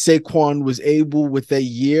Saquon was able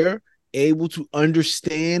to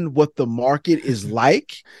understand what the market is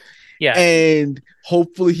like. Yeah. And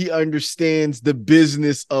hopefully he understands the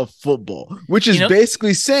business of football, which is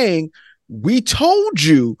basically saying, we told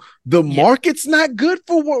you the market's not good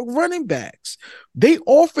for running backs. They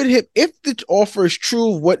offered him, if the offer is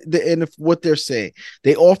true of what they're saying,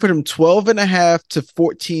 they offered him 12.5 to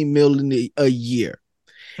 14 million a year.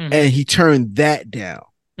 Mm-hmm. And he turned that down.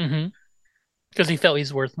 Mm-hmm. Because he felt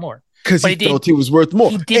he's worth more. Because he felt he was worth more.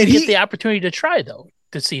 He didn't get the opportunity to try, though,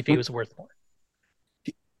 to see if he was worth more.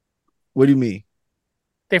 What do you mean?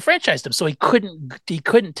 They franchised him, so he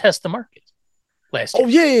couldn't test the market last year. Oh,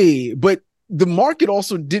 yeah. But the market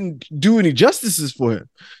also didn't do any justices for him.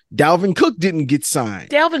 Dalvin Cook didn't get signed.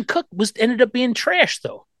 Dalvin Cook ended up being trash,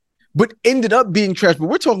 though. But ended up being trash. But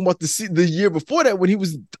we're talking about the year before that when he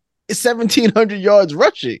was 1,700 yards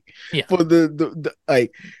rushing for the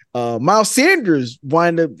Miles Sanders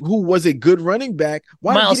who was a good running back.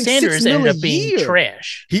 Miles Sanders ended up being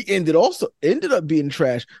trash. He ended up being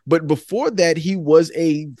trash. But before that, he was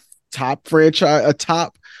a top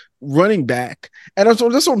running back. And that's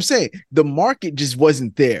what I'm saying. The market just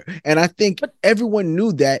wasn't there. And I think everyone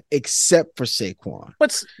knew that except for Saquon.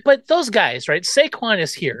 But those guys, right? Saquon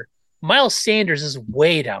is here. Miles Sanders is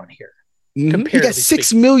way down here. Mm-hmm. He got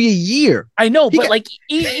 $6 million a year. I know, but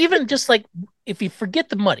even just like if you forget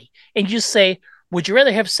the money and you just say, would you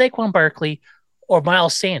rather have Saquon Barkley or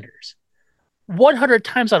Miles Sanders? 100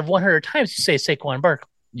 times out of 100 times you say Saquon Barkley.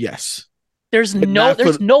 Yes. There's no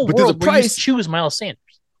world where you choose Miles Sanders.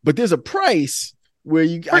 But there's a price where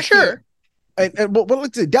you for sure. But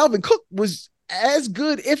let's say Dalvin Cook was as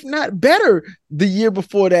good, if not better, the year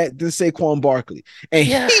before that than Saquon Barkley.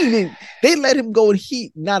 And they let him go, and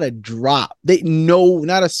not a drop.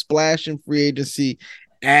 Not a splash in free agency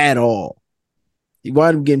at all. He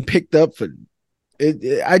wound up getting picked up for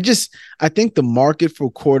I think the market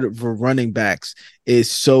for running backs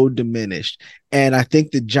is so diminished, and I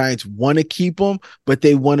think the Giants want to keep them, but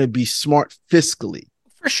they want to be smart fiscally.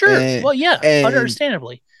 For sure. And Well, yeah, and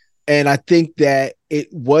understandably. and I think that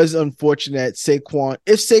it was unfortunate Saquon.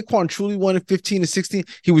 If Saquon truly wanted 15 to 16,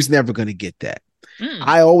 he was never going to get that.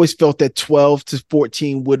 I always felt that 12 to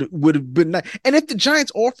 14 would have been nice. And if the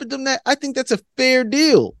Giants offered them that, I think that's a fair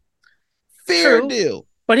deal. Fair deal.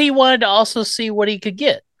 But he wanted to also see what he could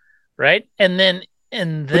get, right? But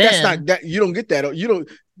that's not that you don't get that. You don't.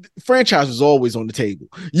 Franchise was always on the table.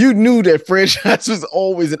 You knew that franchise was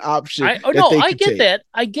always an option. I get that.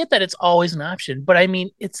 I get that it's always an option, but I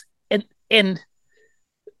mean, it's and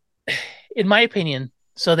in my opinion,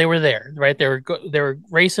 so they were there, right? They were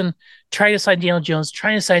racing, trying to sign Daniel Jones,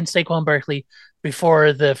 trying to sign Saquon Barkley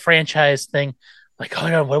before the franchise thing. Like, oh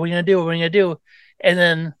no, what are we gonna do? What are we gonna do? And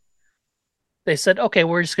then they said, okay,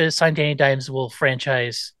 we're just gonna sign Danny Dimes. We'll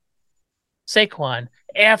franchise Saquon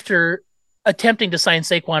after attempting to sign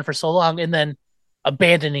Saquon for so long and then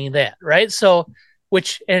abandoning that, right? So,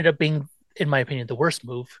 which ended up being, in my opinion, the worst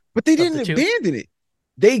move. But they didn't abandon it.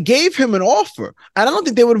 They gave him an offer. I don't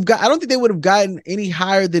think they would have gotten any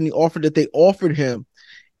higher than the offer that they offered him,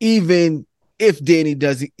 even if Danny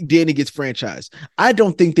gets franchised. I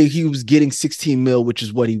don't think that he was getting 16 mil, which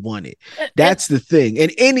is what he wanted. That's the thing.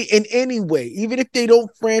 And in any way, even if they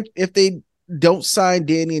don't sign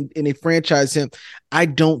Danny and they franchise him, I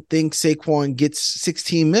don't think Saquon gets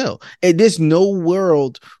 16 mil. And there's no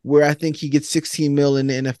world where I think he gets 16 mil in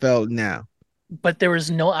the NFL now. But there was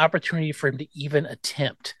no opportunity for him to even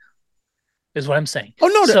attempt, is what I'm saying. Oh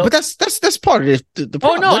no, but that's part of it. The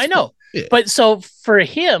problem. Oh no, I know. Yeah. But so for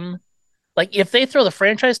him, like if they throw the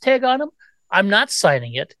franchise tag on him, I'm not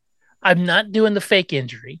signing it. I'm not doing the fake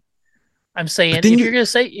injury. I'm saying if you're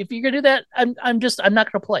gonna do that, I'm not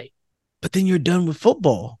gonna play. But then you're done with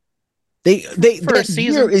football. They for a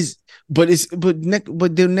season is, but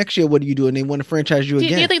then next year, what do you do? And they want to franchise you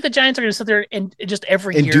again? Do you think the Giants are going to sit there and just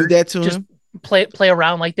every year do that to him? Play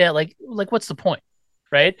around like that? Like what's the point,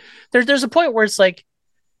 right? There's a point where it's like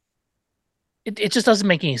it just doesn't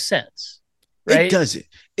make any sense, right? It doesn't.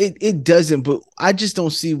 It doesn't. But I just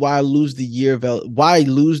don't see why lose the year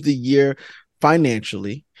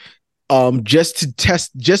financially, just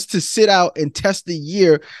to sit out and test the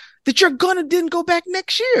year that you're gonna then go back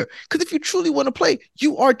next year. Because if you truly want to play,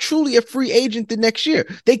 you are truly a free agent the next year.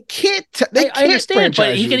 They can't. I understand,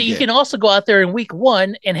 but he can also go out there in week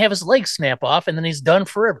 1 and have his leg snap off, and then he's done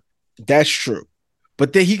forever. That's true,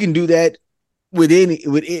 but then he can do that at any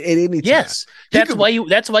time. Yes, that's why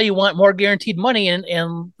you want more guaranteed money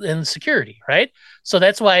and security, right? So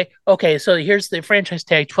that's why. Okay, so here's the franchise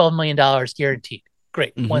tag, $12 million guaranteed.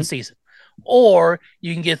 Great, 1 season, or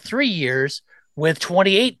you can get 3 years with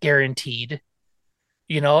 28 guaranteed,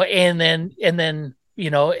 and then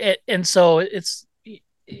so it's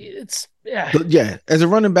yeah. As a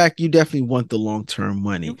running back, you definitely want the long-term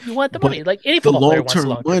money. You want the money, like any football player wants the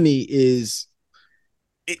long-term money. It's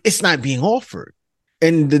not being offered,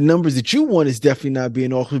 and the numbers that you want is definitely not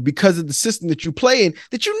being offered because of the system that you play in,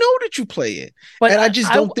 that you play in. But and I just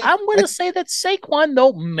don't think I'm going to say that Saquon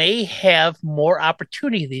though may have more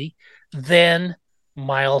opportunity than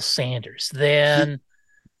Miles Sanders, then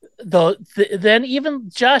even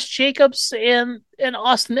Josh Jacobs and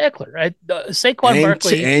Austin Eckler, right? Saquon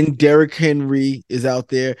Barkley and Derrick Henry is out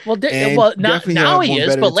there. Now he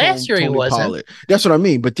is, but last year he wasn't. Pollard. That's what I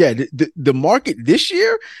mean. But yeah, the market this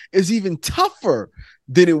year is even tougher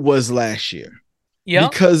than it was last year. Yeah,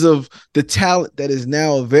 because of the talent that is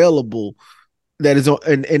now available, that is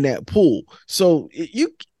in that pool. So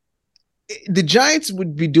the Giants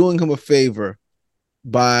would be doing him a favor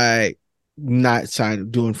by not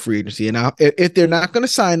doing free agency. And if they're not going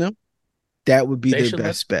to sign him, that would be their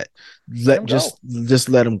best bet. Just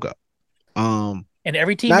let him go. And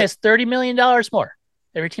every team has $30 million more.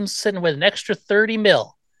 Every team's sitting with an extra 30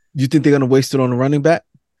 mil. You think they're going to waste it on a running back?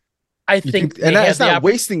 I think, and that's not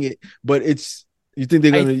wasting it, but you think they're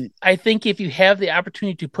going to. I think if you have the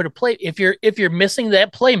opportunity to put if you're missing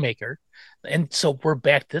that playmaker, and so we're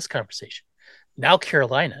back to this conversation now,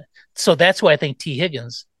 Carolina. So that's why I think T.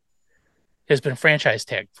 Higgins has been franchise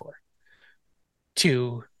tagged for,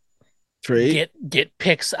 to trade, get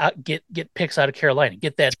picks out, get picks out of Carolina,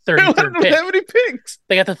 get that 33rd pick. How many picks?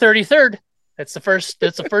 They got the 33rd. That's the first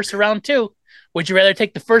of round 2. Would you rather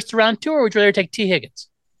take the first of round 2, or would you rather take T. Higgins?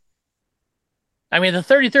 I mean, the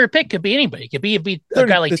 33rd pick could be anybody. It could be a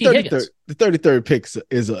guy like T. Higgins. The 33rd pick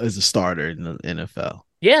is a starter in the NFL.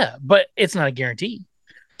 Yeah, but it's not a guarantee.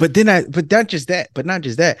 but not just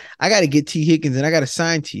that. I got to get T Higgins and I got to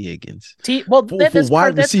sign T Higgins Well, for that's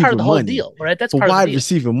wide receiver part of the whole money. deal, right? That's For part of the wide deal.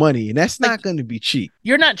 receiver money, and that's Like, not going to be cheap.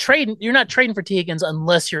 You're not trading for T Higgins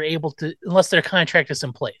unless their contract is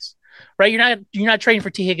in place, right? You're not trading for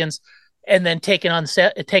T Higgins and then taking on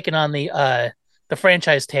the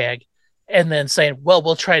franchise tag and then saying, well,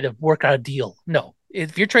 we'll try to work out a deal. No,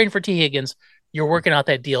 if you're trading for T Higgins, you're working out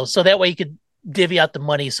that deal so that way you could divvy out the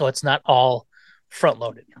money so it's not all front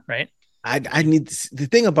loaded, right? I need the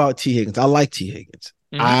thing about T Higgins. I like T Higgins.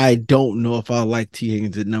 Mm-hmm. I don't know if I like T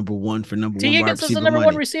Higgins at number one T. wide Higgins receiver is the number money.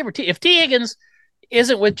 one receiver. If T Higgins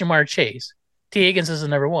isn't with Ja'Marr Chase, T Higgins is the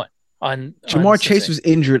number one. Ja'Marr Chase was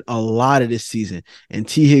injured a lot of this season, and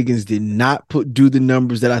T Higgins did not do the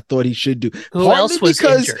numbers that I thought he should do. Who else was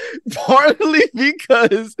injured? Partly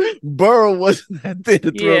because Burrow wasn't that there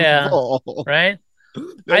to throw the ball. Right.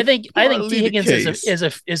 I think T Higgins is a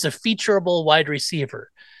featureable wide receiver,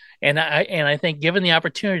 and I think given the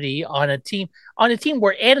opportunity on a team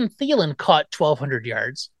where Adam Thielen caught 1,200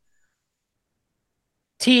 yards,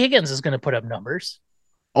 T Higgins is going to put up numbers.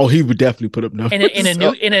 Oh, he would definitely put up numbers.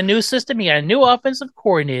 In a new system, you got a new offensive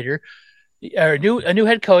coordinator, or a new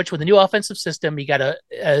head coach with a new offensive system. You got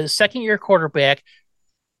a second year quarterback.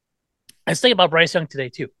 I was thinking about Bryce Young today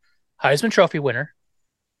too, Heisman Trophy winner,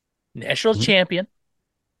 national champion.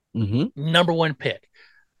 Number one pick.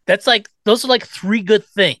 Those are like three good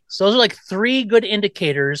things. Those are like three good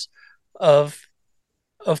indicators of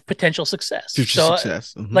potential success. Future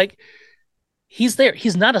success. Like he's there.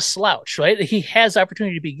 He's not a slouch, right? He has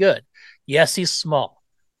opportunity to be good. Yes, he's small,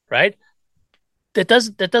 right? That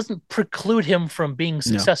doesn't preclude him from being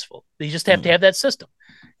successful. No. You just have to have that system.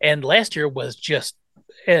 And last year was just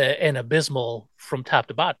an abysmal from top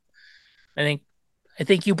to bottom. I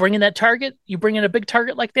think you bring in that target, you bring in a big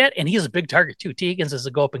target like that, and he's a big target too. T. Higgins is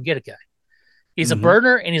a go up and get a guy. He's a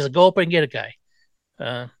burner, and he's a go up and get a guy. I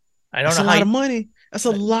don't That's know a lot of money. That's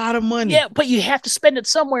a lot of money. Yeah, but you have to spend it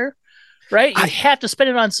somewhere, right? You have to spend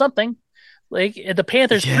it on something. Like the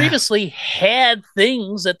Panthers previously had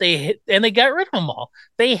things that they hit, and they got rid of them all.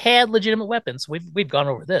 They had legitimate weapons. We've gone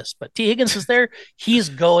over this, but T. Higgins is there. He's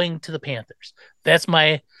going to the Panthers.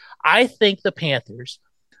 I think the Panthers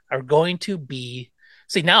are going to be.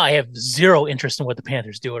 See, now I have zero interest in what the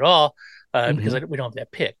Panthers do at all because we don't have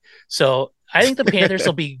that pick. So I think the Panthers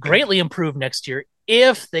will be greatly improved next year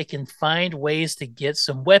if they can find ways to get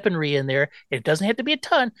some weaponry in there. It doesn't have to be a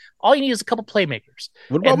ton. All you need is a couple playmakers.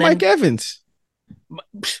 What about Mike Evans?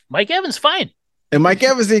 Mike Evans, fine. And Mike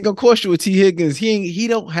Evans ain't gonna cost you with T. Higgins. He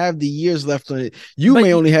don't have the years left on it. You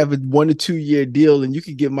may only have a 1 to 2 year deal, and you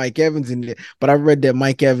could get Mike Evans in there. But I read that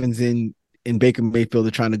Mike Evans in Baker Mayfield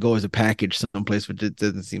are trying to go as a package someplace, which it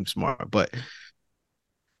doesn't seem smart. But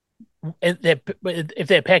if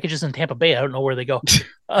that package is in Tampa Bay, I don't know where they go.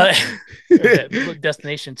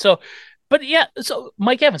 Destination. So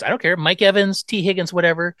Mike Evans, I don't care. Mike Evans, T. Higgins,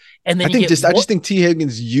 whatever. And then I just think T.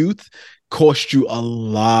 Higgins' youth cost you a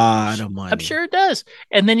lot of money. I'm sure it does.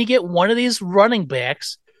 And then you get one of these running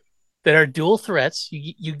backs that are dual threats.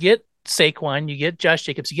 You get Saquon, you get Josh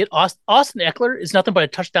Jacobs, you get Austin Eckler is nothing but a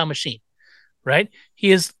touchdown machine. Right?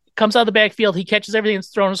 Comes out of the backfield. He catches everything that's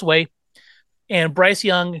thrown his way. And Bryce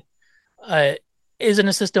Young is in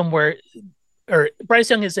a system Bryce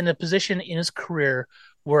Young is in a position in his career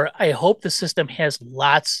where I hope the system has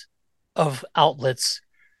lots of outlets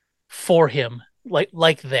for him,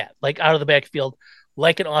 like that, like out of the backfield,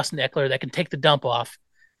 like an Austin Eckler that can take the dump off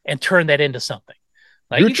and turn that into something.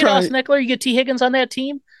 Like you get Austin Eckler, you get T. Higgins on that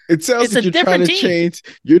team. It sounds like you're trying to change.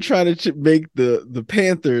 You're trying to make the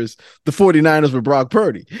Panthers the 49ers with Brock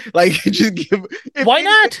Purdy. Like, just give. Why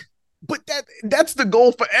not? But that's the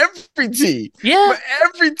goal for every team. Yeah, for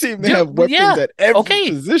every team to have weapons at every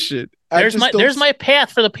position. There's my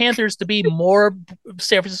path for the Panthers to be more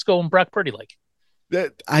San Francisco and Brock Purdy like.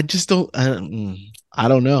 That I just don't. I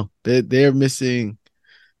don't know. They're missing.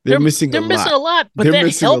 They're missing a lot, but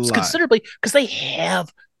that helps considerably because they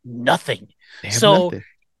have nothing. Nothing.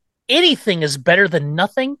 Anything is better than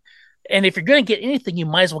nothing. And if you're going to get anything, you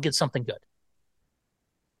might as well get something good.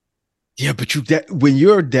 Yeah, but when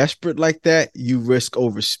you're desperate like that, you risk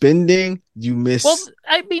overspending. You miss. Well,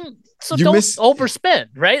 I mean, so don't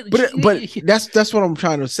overspend, right? But that's what I'm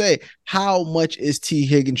trying to say. How much is T.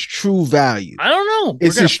 Higgins' true value? I don't know.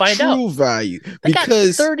 It's his true value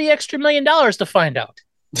because got $30 extra million to find out.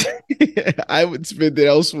 I would spend it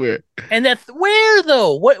elsewhere. And that's where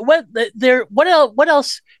though? What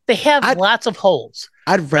else? They have lots of holes.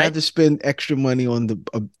 I'd rather spend extra money on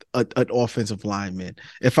an offensive lineman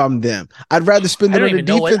if I'm them. I'd rather spend it on a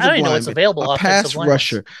defensive lineman. I don't even know what's available. A pass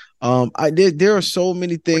rusher. There are so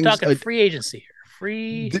many things. We're talking free agency here.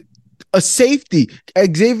 free. A safety,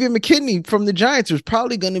 Xavier McKinney from the Giants was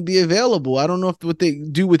probably going to be available. I don't know what they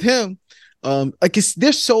do with him.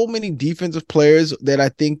 There's so many defensive players that I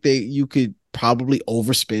think you could probably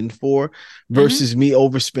overspend for versus me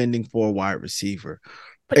overspending for a wide receiver,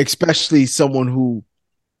 especially someone who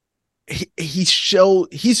he's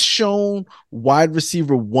shown wide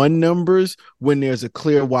receiver one numbers when there's a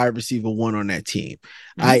clear wide receiver one on that team.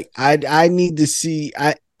 I need to see.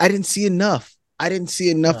 I didn't see enough. I didn't see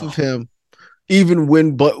enough of him, even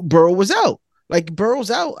when Burrow was out. Like Burrow's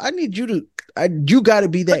out, I need you to. You got to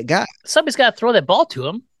be that guy. Somebody's got to throw that ball to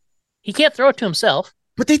him. He can't throw it to himself.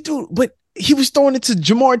 But he was throwing it to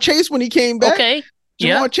Jamar Chase when he came back. Okay.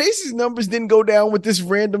 Jamar Chase's numbers didn't go down with this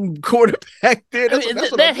random quarterback there.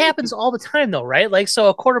 That happens all the time, though, right? Like, so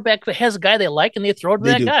a quarterback has a guy they like, and they throw it to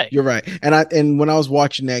that guy. You're right. And when I was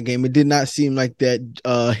watching that game, it did not seem like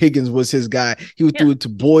that Higgins was his guy. He would throw it to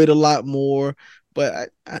Boyd a lot more. But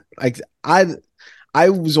I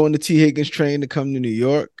was on the T. Higgins train to come to New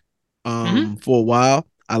York for a while.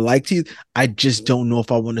 I like T. I just don't know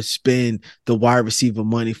if I want to spend the wide receiver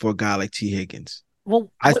money for a guy like T. Higgins.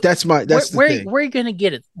 Well, that's the thing. Where are you going to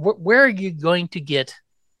get it? Where are you going to get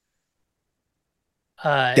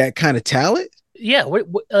that kind of talent? Yeah,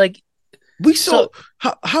 like we saw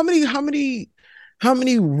how many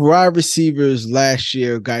wide receivers last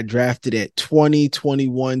year got drafted at 20,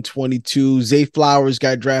 21, 22. Zay Flowers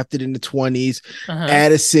got drafted in the 20s.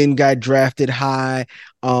 Addison got drafted high.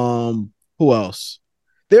 Who else?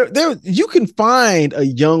 There you can find a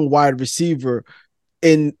young wide receiver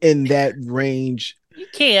in that range. You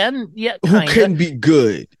can, yeah, who can be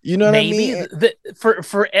good. You know what I mean?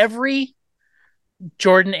 For every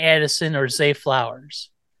Jordan Addison or Zay Flowers,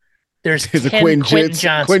 there's 10 Quentin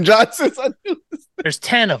Johnson. There's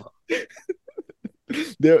 10 of them.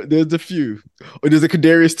 There's a few. Or there's a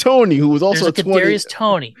Kadarius Toney who was also there's a Kadarius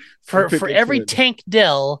Toney. For every Tank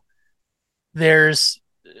Dell, there's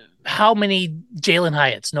how many Jalen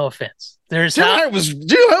Hyatts? No offense. Jalen Hyatt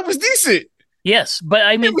was decent. Yes, but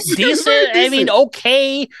I mean decent. I mean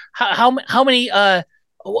okay. How many how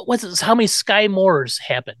many Sky Moores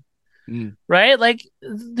happen? Right? Like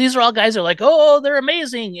these are all guys who are like, oh, they're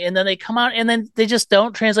amazing, and then they come out and then they just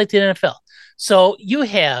don't translate to the NFL. So you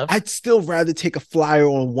have. I'd still rather take a flyer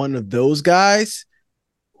on one of those guys.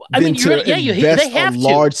 I mean, they have a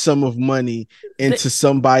large sum of money into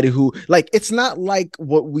somebody who, like, it's not like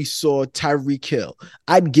what we saw Tyreek Hill.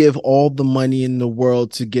 I'd give all the money in the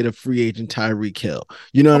world to get a free agent Tyreek Hill.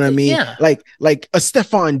 You know what I mean? Yeah. Like a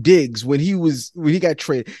Stephon Diggs when he got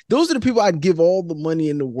traded. Those are the people I'd give all the money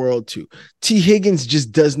in the world to. T. Higgins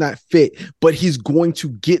just does not fit, but he's going to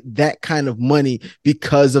get that kind of money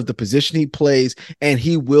because of the position he plays, and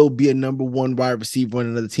he will be a number one wide receiver on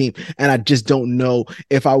another team. And I just don't know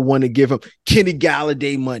if I want to give him Kenny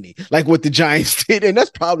Galladay money like what the Giants did, and that's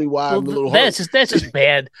probably why I'm a little that's just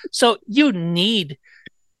bad. So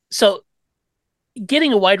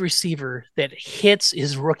getting a wide receiver that hits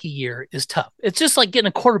his rookie year is tough. It's just like getting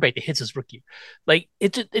a quarterback that hits his rookie year. Like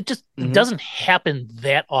it just doesn't happen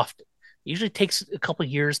that often. It usually takes a couple of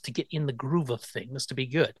years to get in the groove of things to be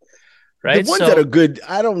good. Right. The ones that are good,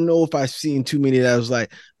 I don't know if I've seen too many that I was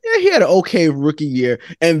like, yeah, he had an okay rookie year,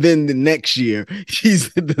 and then the next year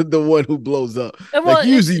he's the one who blows up. And well, like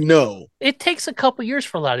usually, no. It takes a couple years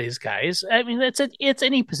for a lot of these guys. I mean, it's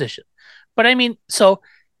any position, but I mean, so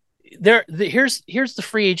here's the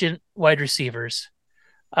free agent wide receivers,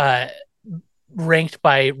 ranked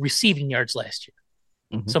by receiving yards last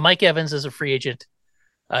year. So Mike Evans is a free agent.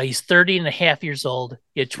 He's 30 and a half years old.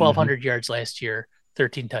 He had 1,200 yards last year,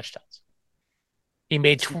 13 touchdowns. He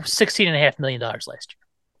made $16.5 million last year.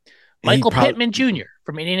 Michael Pittman Jr.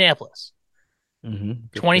 from Indianapolis,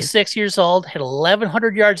 26 years old, had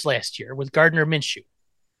 1,100 yards last year with Gardner Minshew.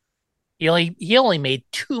 He only made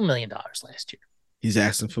 $2 million last year. He's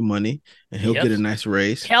asking for money, and he'll get a nice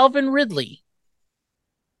raise. Calvin Ridley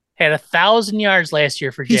had 1,000 yards last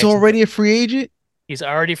year for Jacksonville. He's already a free agent? He's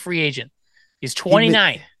already a free agent. He's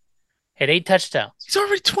 29, had 8 touchdowns. He's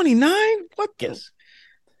already 29? What the? Yes.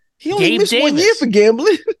 He only missed 1 year for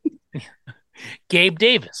gambling. Gabe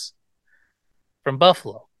Davis from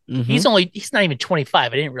Buffalo. He's not even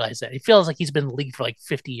 25. I didn't realize that. He feels like he's been in the league for like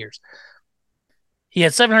 50 years. He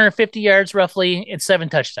had 750 yards roughly and 7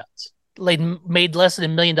 touchdowns. Made less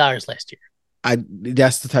than $1 million last year.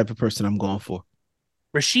 That's the type of person I'm going for.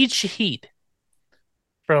 Rashid Shaheed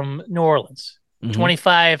from New Orleans,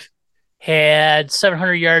 25, had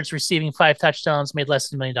 700 yards receiving, 5 touchdowns, made less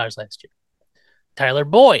than $1 million last year. Tyler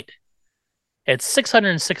Boyd had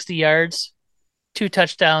 660 yards, 2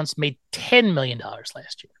 touchdowns, made $10 million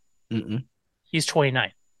last year. He's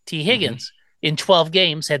 29. T. Higgins in 12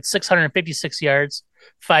 games, had 656 yards,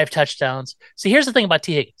 5 touchdowns. See, here's the thing about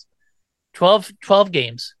T. Higgins. 12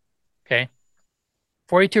 games, okay?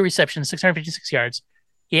 42 receptions, 656 yards.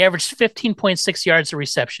 He averaged 15.6 yards a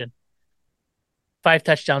reception, 5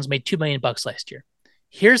 touchdowns, made $2 million last year.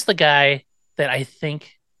 Here's the guy that I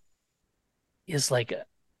think is going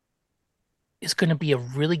to be a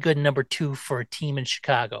really good number 2 for a team in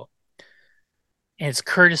Chicago. And it's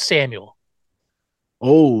Curtis Samuel.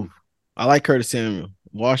 Oh, I like Curtis Samuel.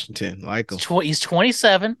 Washington, I like him. He's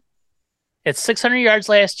 27. It's 600 yards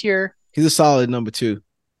last year. He's a solid number 2.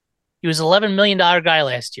 He was $11 million guy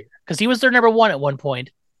last year because he was their number 1 at one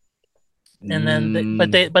point. And then,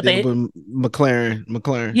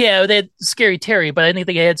 McLaurin. Yeah, they had Scary Terry, but I think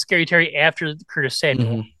they had Scary Terry after Curtis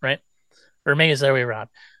Samuel, right? Or maybe it's the other way around.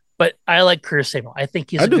 But I like Curtis Samuel. I think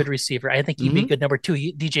he's a good receiver. I think he'd be a good number 2.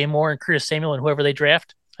 DJ Moore and Curtis Samuel and whoever they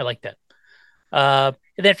draft. I like that.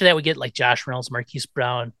 And after that, we get like Josh Reynolds, Marquise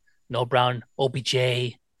Brown, Noah Brown,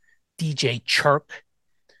 OBJ, DJ Chark,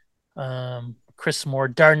 Chris Moore,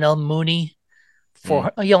 Darnell Mooney.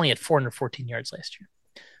 He only had 414 yards last year.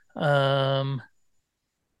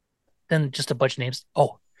 Then just a bunch of names.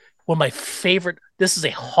 Oh, one of my favorite. This is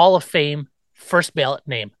a Hall of Fame first ballot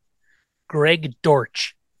name, Greg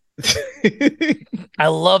Dortch. I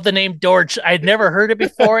love the name Dortch. I'd never heard it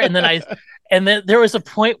before, and then there was a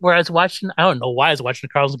point where I was watching. I don't know why I was watching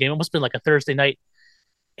the Cardinals game. It must have been like a Thursday night,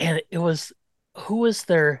 and it was who was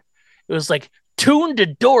there? It was like Tune to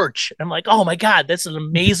Dortch. I'm like, oh my god, that's an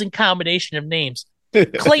amazing combination of names.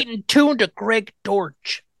 Clayton Tune to Greg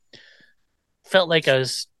Dortch. Felt like I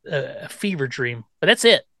was a fever dream, but that's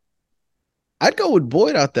it. I'd go with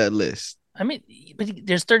Boyd out that list. I mean, but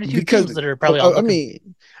there's 32 teams that are probably all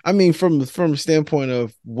looking. I mean, from a standpoint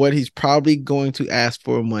of what he's probably going to ask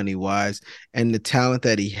for money wise and the talent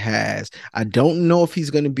that he has, I don't know if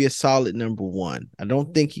he's going to be a solid number 1. I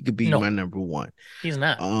don't think he could be my number 1. He's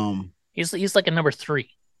not. He's like a number 3.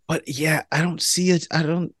 But yeah, I don't see it.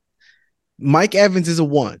 Mike Evans is a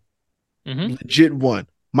 1, legit 1.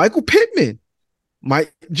 Michael Pittman,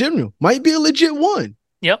 might be a legit 1.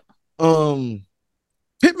 Yep.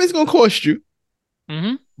 Pittman's gonna cost you.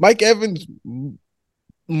 Mike Evans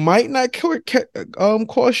might not cost you.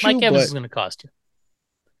 Mike Evans is gonna cost you.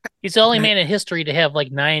 He's the only man in history to have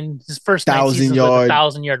like his first 1,000 yard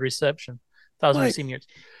 1,000-yard reception, 1,000 receiving yards.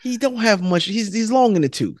 He don't have much. He's long in the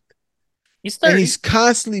tooth. He's 30. And he's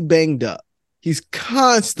constantly banged up. He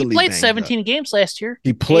played 17 games last year.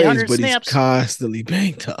 He plays, but snaps. He's constantly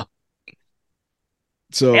banged up.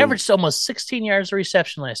 So averaged almost 16 yards of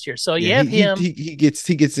reception last year. So you have him. He gets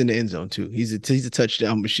in the end zone too. He's a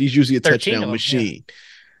touchdown machine. He's usually a touchdown machine. Yeah.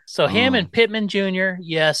 So him and Pittman Jr.,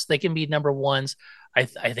 yes, they can be number 1s. I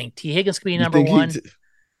think T. Higgins can be number 1.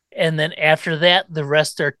 And then after that, the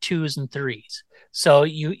rest are 2s and 3s. So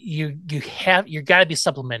you're got to be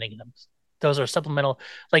supplementing them. Those are supplemental.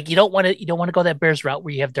 Like you don't want to go that Bears route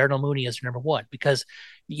where you have Darnell Mooney as your number 1 because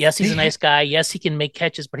yes, he's a nice guy. Yes, he can make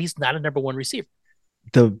catches, but he's not a number 1 receiver.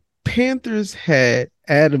 The Panthers had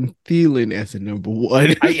Adam Thielen as a number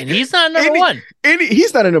 1. And he's not a number 1.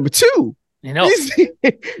 He's not a number 2. You know,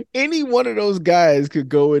 any one of those guys could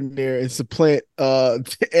go in there and supplant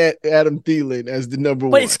Adam Thielen as the number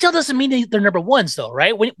 1. But it still doesn't mean they're number 1s, though,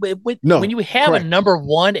 right? When you have correct. A number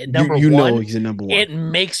 1 and number 1, know he's a number 1. It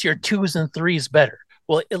makes your 2s and 3s better.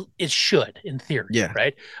 Well, it should, in theory, yeah.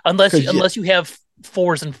 Right? Unless you have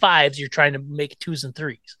 4s and 5s, you're trying to make 2s and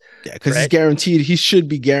 3s. Yeah, because he's guaranteed. He should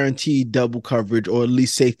be guaranteed double coverage or at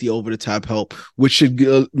least safety over the top help, which should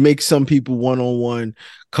make some people 1-on-1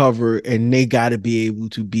 cover, and they got to be able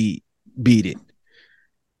to beat it.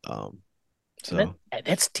 So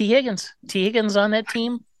that's T. Higgins. T. Higgins on that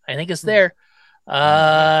team, I think is there.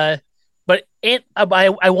 But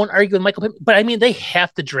I won't argue with Michael Pittman. But I mean, they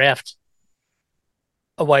have to draft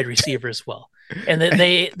a wide receiver as well. And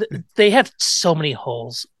they have so many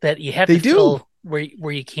holes that you have to fill where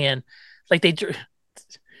you can. Like I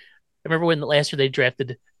remember when last year they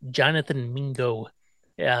drafted Jonathan Mingo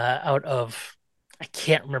out of, I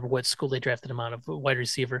can't remember what school they drafted him out of, a wide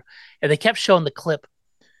receiver, and they kept showing the clip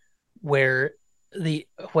where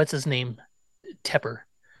what's his name, Tepper,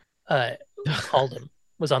 called him,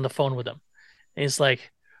 was on the phone with him, and he's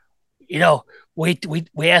like,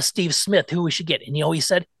 we asked Steve Smith who we should get, and he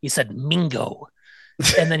said Mingo,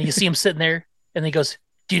 and then you see him sitting there, and he goes,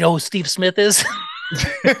 "Do you know who Steve Smith is?"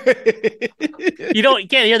 You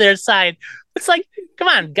can't hear their side. It's like, come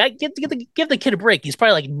on, guy, give the kid a break. He's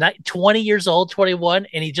probably like 20 years old, 21,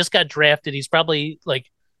 and he just got drafted. He's probably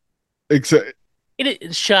like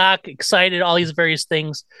shock, excited, all these various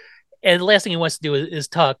things. And the last thing he wants to do is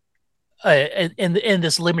talk in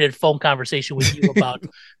this limited phone conversation with you about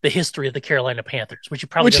the history of the Carolina Panthers, which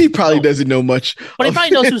he probably doesn't know much. But he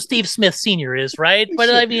probably knows who Steve Smith Sr. is, right? But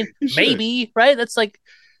I mean, maybe, right? That's like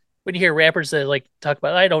when you hear rappers that like talk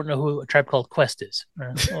about, I don't know who A Tribe Called Quest is.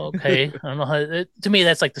 Okay, I don't know how. To me,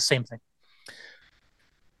 that's like the same thing.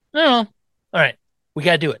 No. All right, we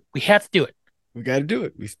got to do it. We have to do it. We got to do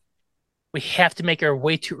it. We have to make our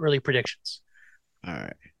way too early predictions. All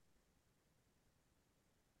right.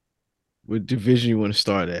 What division you want to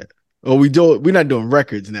start at? Oh, we're not doing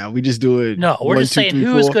records now. We just do it. No, we're just saying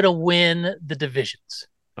who's going to win the divisions.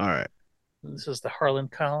 All right. This is the Harlan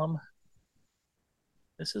column.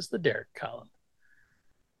 This is the Derek column.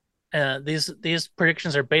 These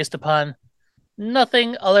predictions are based upon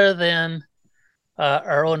nothing other than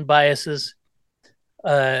our own biases.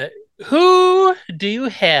 Who do you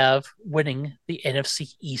have winning the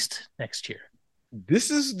NFC East next year?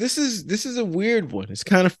 This is a weird one. It's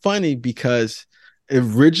kind of funny because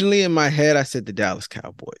originally in my head I said the Dallas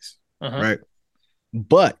Cowboys, right?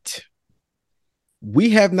 But we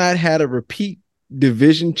have not had a repeat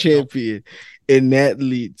division champion in that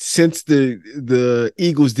league since the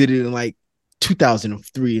Eagles did it in like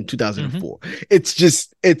 2003 and 2004. It's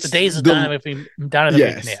the days of Donovan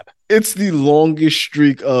McNabb. It's the longest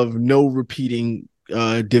streak of no repeating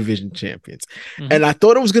division champions. And I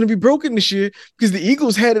thought it was going to be broken this year because the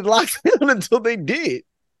Eagles had it locked down until they did.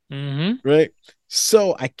 Right.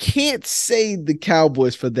 So I can't say the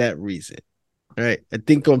Cowboys for that reason. Right. I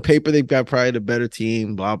think on paper, they've got probably the better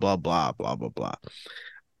team, blah, blah, blah, blah, blah, blah.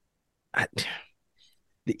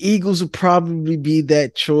 The Eagles will probably be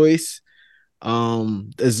that choice.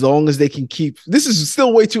 As long as they can keep, this is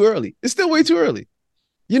still way too early. It's still way too early.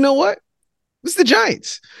 You know what? It's the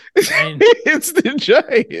Giants. It's the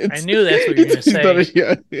Giants. I knew that's what you were going to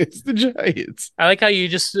say. It's the Giants. I like how you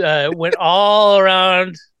just went all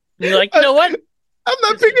around. You're like, you know what? I'm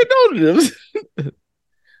not picking no of them.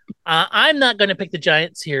 I'm not going to pick the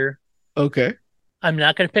Giants here. Okay. I'm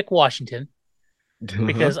not going to pick Washington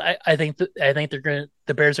because I think the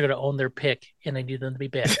Bears are going to own their pick and I need them to be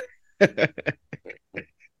bad.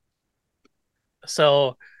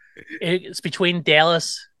 So it's between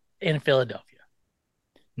Dallas and Philadelphia.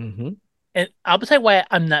 And I'll tell you why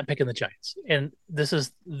I'm not picking the Giants. And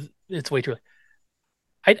it's way too early.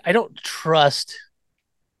 I don't trust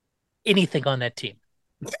anything on that team.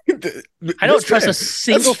 I don't trust a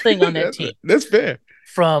single thing on that team. That's fair.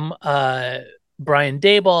 From Brian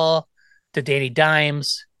Daboll to Danny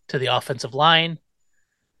Dimes to the offensive line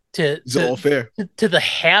it's all fair. To the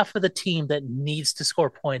half of the team that needs to score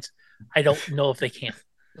points. I don't know if they can.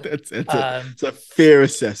 It's a fair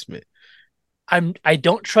assessment. I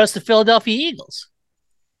don't trust the Philadelphia Eagles.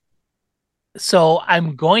 So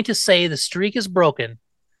I'm going to say the streak is broken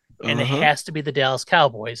and it has to be the Dallas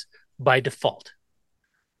Cowboys by default.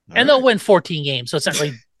 And they'll win 14 games, so it's not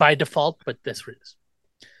really by default, but that's what it is.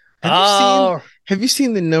 Have you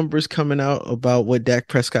seen the numbers coming out about what Dak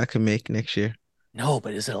Prescott can make next year? No,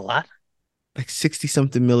 but is it a lot? Like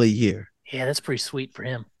 60-something mil a year. Yeah, that's pretty sweet for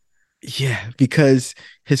him. Yeah, because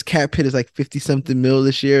his cap hit is like 50-something mil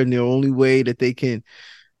this year, and the only way that they can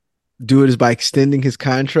do it is by extending his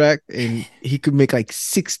contract, and he could make like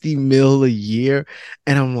 60 mil a year.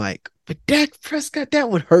 And I'm like, but Dak Prescott, that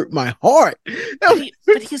would hurt my heart. But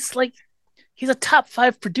he's a top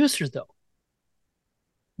 5 producer, though.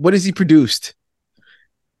 What has he produced?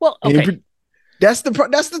 Well, okay. That's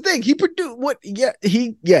the thing. He produced what? Yeah,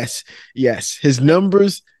 yes. His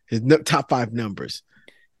numbers, top 5 numbers.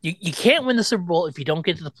 You can't win the Super Bowl if you don't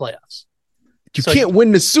get to the playoffs. You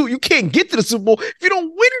can't get to the Super Bowl if you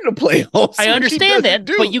don't win in the playoffs. I understand that,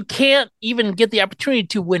 but you can't even get the opportunity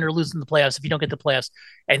to win or lose in the playoffs if you don't get the playoffs.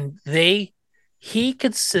 And he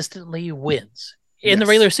consistently wins in the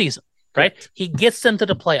regular season, right? Correct. He gets them to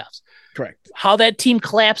the playoffs. Correct. How that team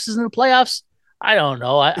collapses in the playoffs, I don't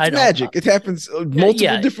know. It's magic. It happens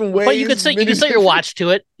multiple different ways. But you can set your watch to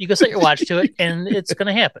it. You can set your watch to it, and it's going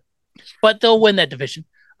to happen. But they'll win that division.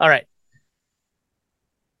 All right.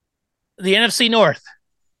 The NFC North.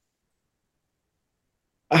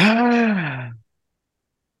 I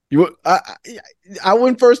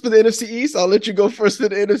went first for the NFC East. I'll let you go first for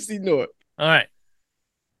the NFC North. All right.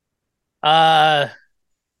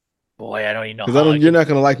 Boy, I don't even know. Because you're not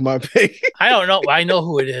going to like my pick. I don't know. I know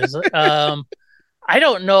who it is. I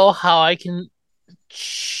don't know how I can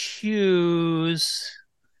choose.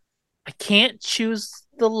 I can't choose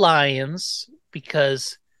the Lions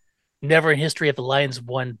because never in history have the Lions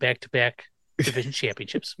won back-to-back division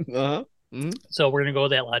championships. So we're going to go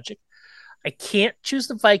with that logic. I can't choose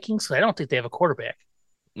the Vikings because I don't think they have a quarterback.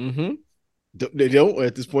 They don't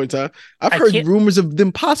at this point in time. I've I heard can't rumors of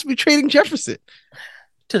them possibly trading Jefferson.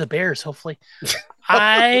 to the Bears, hopefully.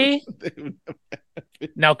 I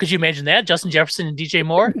Now, could you imagine that? Justin Jefferson and DJ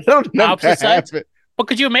Moore, No, never opposite sides. happen. But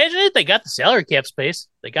could you imagine it? They got the salary cap space.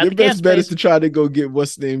 They got Your the cap best bet is space. to try to go get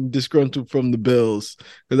what's name disgruntled from the Bills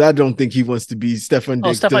because I don't think he wants to be. Stefan Oh,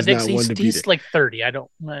 Diggs Stephon does Diggs, not want to be there. he's like 30. I don't.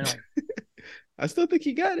 I still think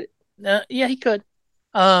he got it. Yeah, he could.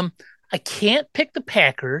 I can't pick the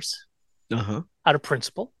Packers Uh-huh. out of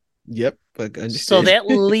principle. Yep. I understand. So that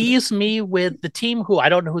leaves me with the team who I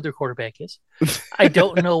don't know who their quarterback is. I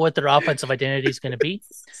don't know what their offensive identity is going to be.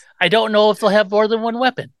 I don't know if they'll have more than one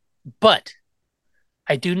weapon. But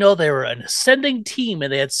I do know they were an ascending team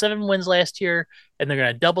and they had 7 wins last year and they're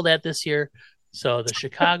going to double that this year. So the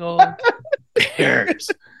Chicago Bears.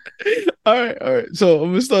 All right. So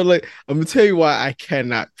I'm gonna tell you why I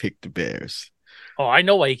cannot pick the Bears. Oh, I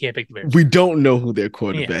know why you can't pick the Bears. We don't know who their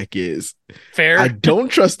quarterback is. Fair. I don't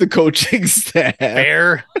trust the coaching staff.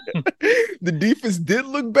 Fair. The defense did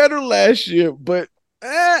look better last year, but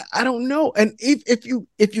I don't know. And if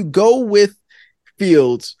you go with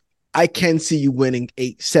Fields, I can see you winning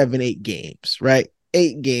 8 games, right?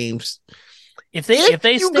 8 games. If they stick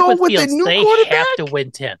with Fields, they have to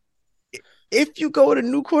win 10. If you go with a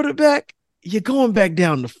new quarterback, you're going back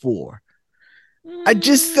down to 4. I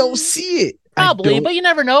just don't see it. Probably, but you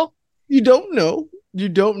never know. You don't know. You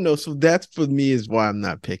don't know. So that's for me is why I'm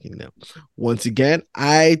not picking them. Once again,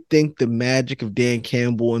 I think the magic of Dan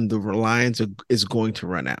Campbell and the reliance is going to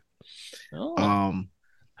run out. Oh.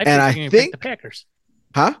 I think the Packers.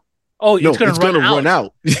 Huh? Oh, it's going to run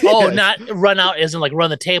out. Oh, not run out as in like run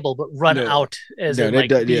the table, but run out as in like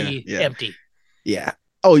be empty. Yeah.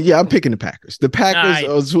 Oh, yeah, I'm picking the Packers. The Packers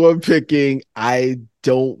is who I'm picking. I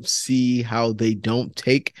don't see how they don't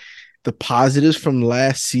take the positives from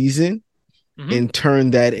last season and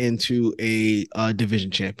turn that into a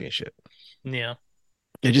division championship. Yeah.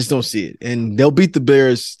 I just don't see it. And they'll beat the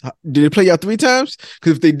Bears. Did they play y'all 3 times?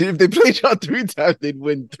 Because if they played y'all 3 times, they'd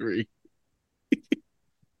win 3.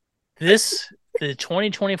 The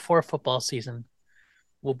 2024 football season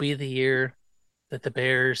will be the year that the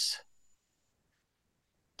Bears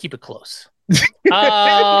keep it close.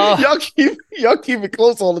 Y'all keep it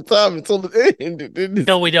close all the time until the end.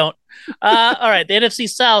 No, we don't. All right, the NFC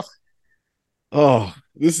South. Oh,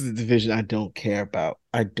 this is the division I don't care about.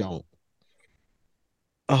 I don't.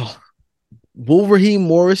 Oh, will Raheem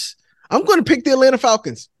Morris? I'm going to pick the Atlanta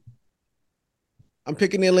Falcons. I'm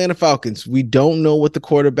picking the Atlanta Falcons. We don't know what the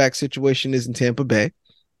quarterback situation is in Tampa Bay.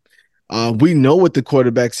 We know what the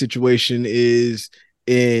quarterback situation is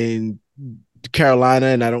in Carolina,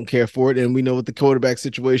 and I don't care for it. And we know what the quarterback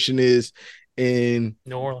situation is in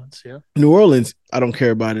New Orleans. Yeah, New Orleans. I don't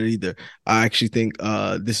care about it either. I actually think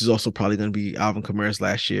this is also probably going to be Alvin Kamara's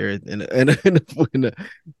last year in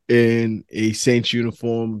a Saints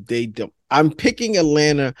uniform. They don't. I'm picking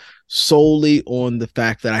Atlanta solely on the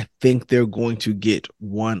fact that I think they're going to get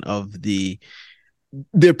one of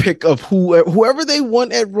their pick of whoever they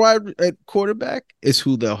want at quarterback is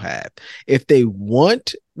who they'll have. If they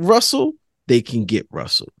want Russell, they can get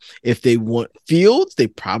Russell. If they want Fields, they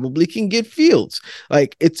probably can get Fields.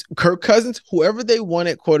 Like it's Kirk Cousins, whoever they want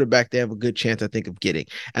at quarterback, they have a good chance, I think, of getting.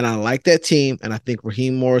 And I like that team, and I think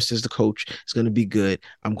Raheem Morris is the coach. It's going to be good.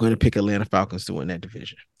 I'm going to pick Atlanta Falcons to win that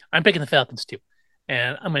division. I'm picking the Falcons too,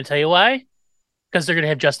 and I'm going to tell you why. Because they're going to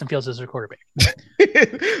have Justin Fields as their quarterback.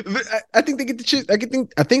 I think they get to choose. I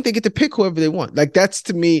think they get to pick whoever they want. Like that's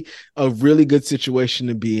to me a really good situation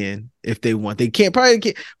to be in if they want. They can't probably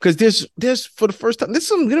get because there's for the first time there's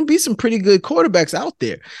going to be some pretty good quarterbacks out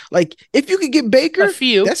there. Like if you could get Baker, a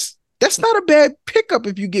few. That's not a bad pickup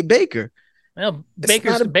if you get Baker. Well,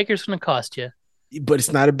 Baker's going to cost you. But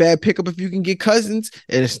it's not a bad pickup if you can get Cousins,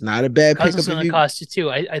 and it's not a bad pickup. Cousins is going to cost you too.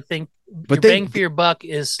 I think. But bang for your buck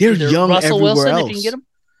is they're young Russell everywhere Wilson else. if you can get him.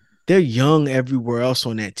 They're young everywhere else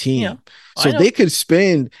on that team. Yeah, so they could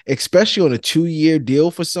spend, especially on a 2-year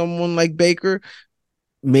deal for someone like Baker,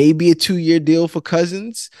 maybe a 2-year deal for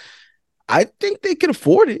Cousins. I think they can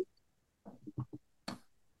afford it.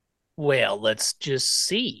 Well, let's just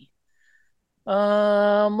see.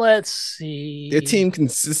 Let's see. Their team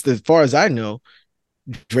consists, as far as I know,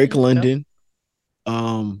 Drake London,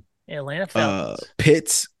 Atlanta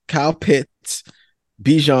Falcons, Kyle Pitts,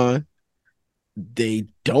 Bijan. They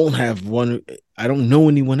don't have one. I don't know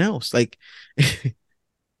anyone else. Like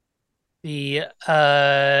the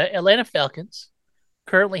Atlanta Falcons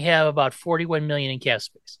currently have about 41 million in cap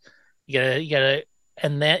space. You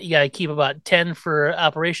gotta keep about 10 for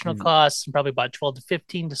operational costs and probably about 12 to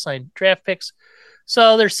 15 to sign draft picks.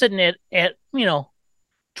 So they're sitting at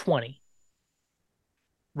 20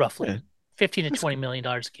 roughly. $15 to $20 million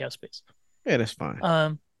of cap space. Yeah, that's fine.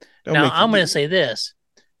 Now I'm going to say this: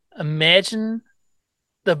 imagine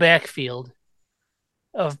the backfield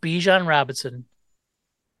of Bijan Robinson,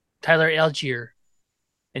 Tyler Algier,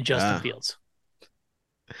 and Justin Fields.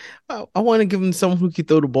 I want to give him someone who can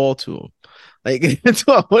throw the ball to him. Like that's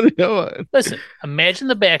what I want to know. Listen, imagine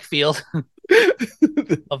the backfield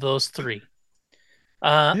of those three.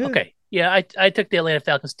 Okay, yeah, I took the Atlanta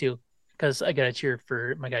Falcons too because I got to cheer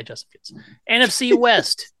for my guy Justin Fields. NFC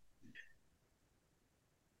West.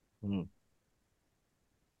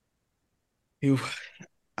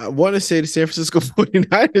 I want to say the San Francisco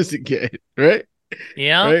 49ers again, right?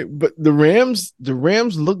 Yeah. Right. But the Rams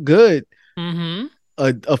look good. Mm-hmm.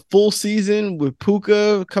 A full season with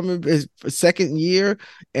Puka coming his second year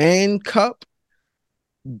and Cup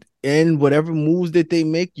and whatever moves that they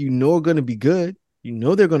make, are going to be good.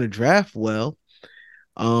 They're going to draft well.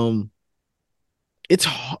 It's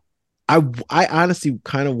I honestly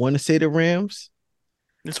kind of want to say the Rams.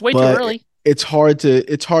 It's way too early. It's hard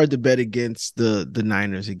to bet against the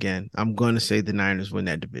Niners again. I'm going to say the Niners win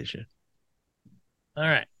that division. All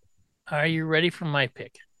right. Are you ready for my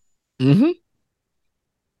pick? Mm-hmm.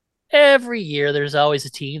 Every year, there's always a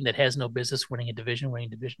team that has no business winning a division.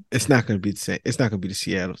 It's not going to be the same. It's not going to be the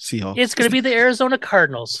Seattle Seahawks. It's going to be the Arizona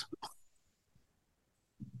Cardinals.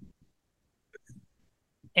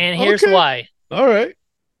 And here's why. All right.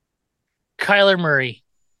 Kyler Murray.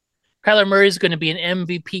 Kyler Murray is going to be an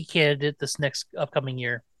MVP candidate this next upcoming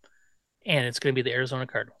year. And it's going to be the Arizona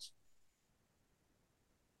Cardinals.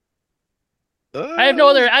 I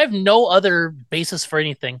have no other basis for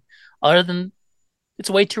anything other than it's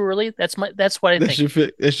way too early. That's what I think.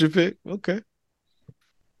 That's your pick. Okay.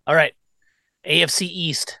 All right. AFC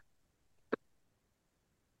East.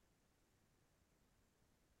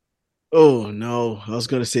 Oh no, I was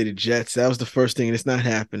gonna say the Jets. That was the first thing, and it's not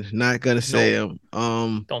happening. Not gonna say them.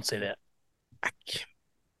 Don't say that.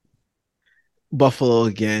 Buffalo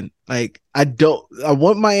again. Like I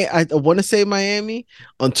want to say Miami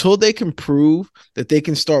until they can prove that they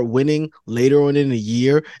can start winning later on in the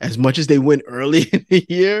year as much as they win early in the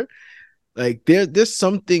year. Like there's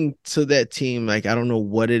something to that team. Like I don't know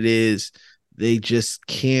what it is. They just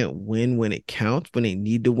can't win when it counts, when they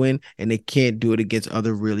need to win, and they can't do it against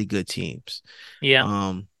other really good teams.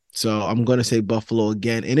 Yeah. So I'm going to say Buffalo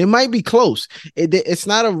again, and it might be close. It's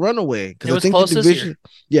not a runaway because I think the division.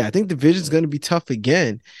 Yeah, I think the division is going to be tough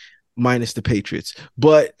again, minus the Patriots.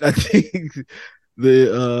 But I think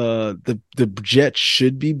the Jets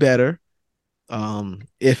should be better,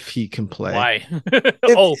 if he can play. Why?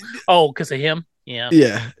 Because of him.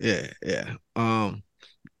 Yeah. Yeah.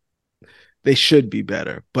 They should be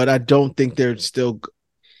better, but I don't think they're still.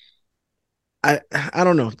 I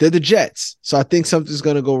don't know. They're the Jets, so I think something's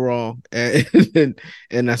gonna go wrong, and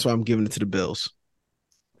that's why I'm giving it to the Bills.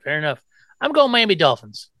 Fair enough. I'm going Miami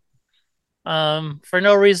Dolphins. For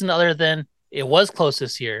no reason other than it was close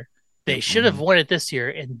this year. They should have won it this year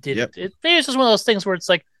and didn't. Maybe it's just one of those things where it's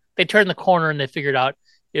like they turned the corner and they figured out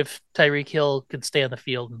if Tyreek Hill could stay on the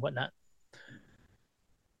field and whatnot.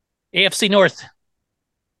 AFC North.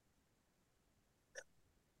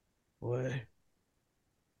 Boy.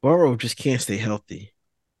 Burrow just can't stay healthy.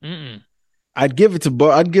 Mm-mm. I'd give it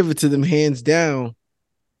to them hands down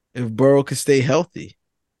if Burrow could stay healthy.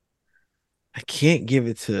 I can't give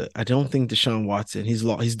it to. I don't think Deshaun Watson. He's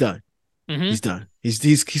lost. He's done. Mm-hmm. He's done.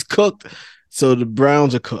 He's cooked. So the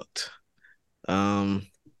Browns are cooked. That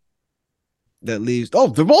leaves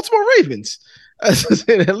the Baltimore Ravens.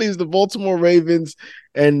 That leaves the Baltimore Ravens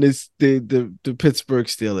and the Pittsburgh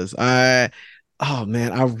Steelers. Oh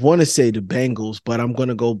man, I want to say the Bengals, but I'm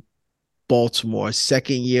gonna go Baltimore.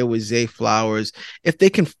 Second year with Zay Flowers. If they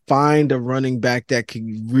can find a running back that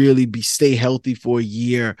can really stay healthy for a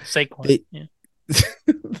year, Saquon.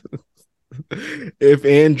 If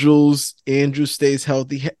Andrews stays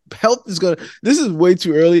healthy, health is gonna. This is way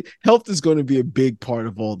too early. Health is going to be a big part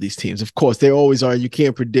of all these teams. Of course, they always are. You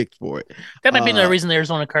can't predict for it. That might be another reason the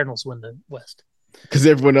Arizona Cardinals win the West. Because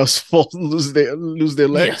everyone else lose their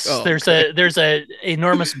legs. Yes, there's a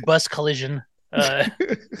enormous bus collision. And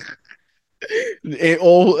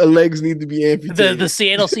all legs need to be amputated. The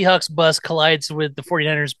Seattle Seahawks bus collides with the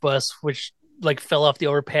 49ers bus, which fell off the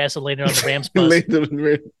overpass and landed on the Rams bus.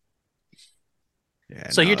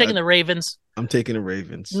 You're taking the Ravens. I'm taking the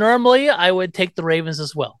Ravens. Normally, I would take the Ravens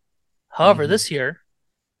as well. However, this year,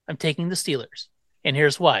 I'm taking the Steelers. And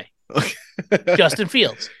here's why. Okay. Justin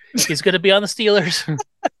Fields. He's going to be on the Steelers.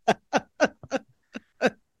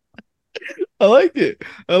 I like it.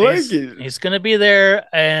 He's going to be there,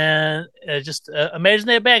 and just imagine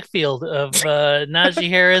that backfield of Najee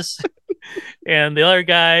Harris, and the other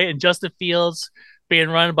guy and Justin Fields being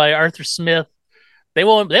run by Arthur Smith. They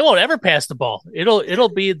won't ever pass the ball. They'll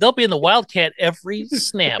be in the Wildcat every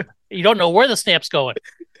snap. You don't know where the snap's going.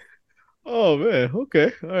 Oh man,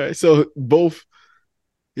 okay, all right. So both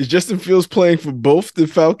is Justin Fields playing for both the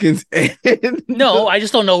Falcons and No, I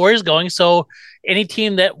just don't know where he's going. So any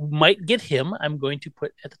team that might get him, I'm going to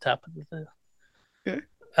put at the top of the.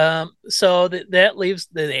 Okay. So that leaves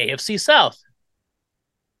the AFC South.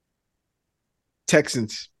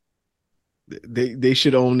 Texans. They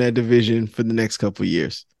should own that division for the next couple of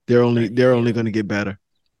years. They're only going to get better.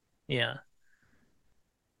 Yeah.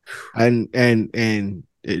 And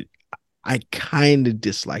I kind of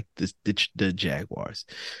dislike the Jaguars.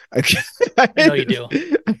 I know you do.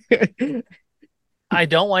 I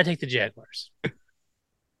don't want to take the Jaguars.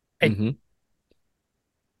 I'm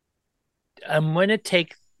going to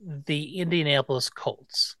take the Indianapolis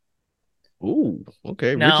Colts. Ooh,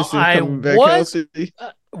 okay. Now, Richardson coming back healthy.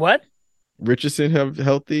 What? Richardson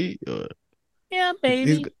healthy? Yeah,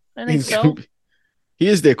 maybe. I think so. He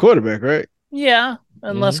is their quarterback, right? Yeah,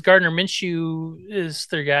 unless Gardner Minshew is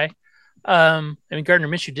their guy. I mean, Gardner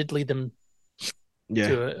Minshew did lead them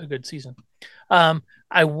to a good season.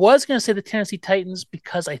 I was going to say the Tennessee Titans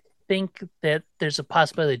because I think that there's a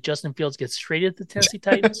possibility that Justin Fields gets traded to the Tennessee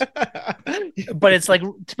Titans. But it's like,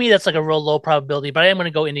 to me, that's like a real low probability. But I am going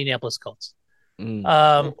to go Indianapolis Colts.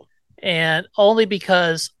 And only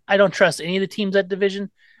because I don't trust any of the teams that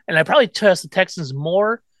division. And I probably trust the Texans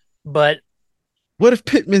more. But what if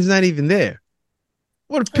Pittman's not even there?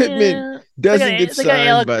 What if Pittman doesn't get signed? They got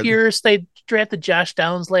Alec Pierce. They drafted Josh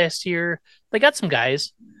Downs last year. They got some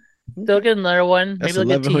guys. They'll get another one. That's maybe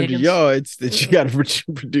 1,100 yards that you got to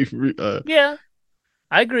produce. Yeah,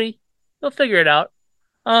 I agree. They'll figure it out.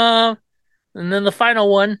 And then the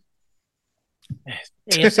final one,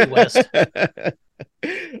 AFC West.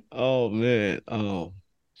 Oh man. Oh.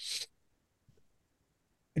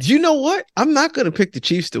 You know what? I'm not going to pick the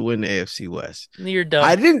Chiefs to win the AFC West. You're dumb.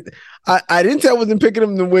 I didn't say I wasn't picking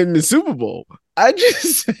them to win the Super Bowl. I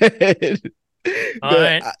just said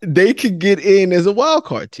that they could get in as a wild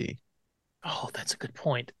card team. Oh, that's a good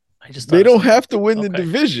point. They don't have to win the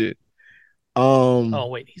division. Oh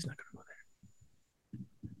wait, he's not going to go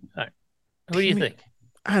there. All right, who do you think?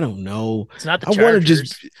 I don't know. It's not the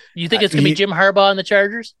Chargers. You think it's going to be Jim Harbaugh and the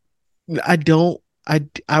Chargers? I don't.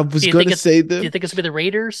 I was going to say them. Do you think it's going to be the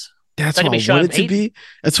Raiders? That's what I want it to be.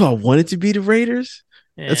 That's what I wanted to be, the Raiders.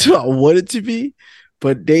 Yeah. That's what I wanted to be.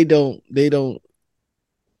 But they don't. They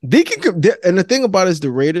can. And the thing about it is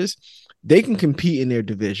the Raiders, they can compete in their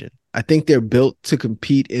division. I think they're built to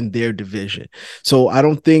compete in their division. So I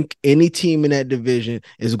don't think any team in that division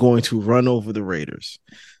is going to run over the Raiders.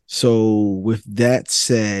 So with that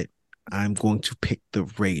said, I'm going to pick the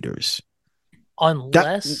Raiders.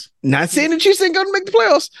 Unless not saying the Chiefs ain't going to make the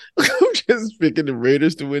playoffs. I'm just picking the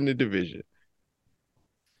Raiders to win the division.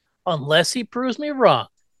 Unless he proves me wrong,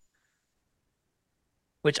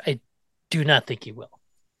 which I do not think he will.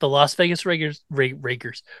 The Las Vegas Raiders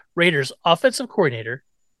offensive coordinator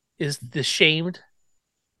is the shamed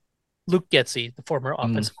Luke Getsy, the former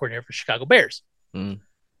offensive coordinator for Chicago Bears.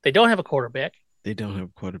 They don't have a quarterback.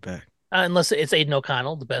 Unless it's Aiden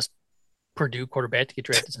O'Connell, the best Purdue quarterback to get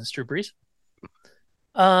drafted since Drew Brees.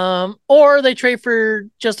 Or they trade for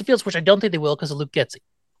Justin Fields, which I don't think they will because of Luke Getsy.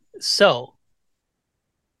 So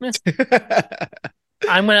I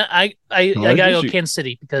gotta go Kansas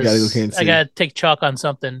City because I gotta take chalk on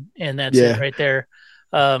something, and that's it right there.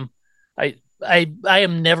 I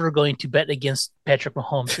am never going to bet against Patrick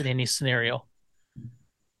Mahomes in any scenario.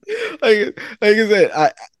 Like I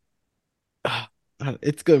said,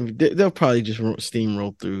 it's gonna be, they'll probably just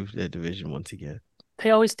steamroll through that division once again. They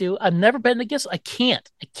always do. I'm never betting against. I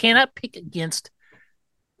cannot pick against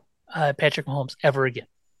Patrick Mahomes ever again.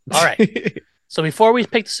 All right. So before we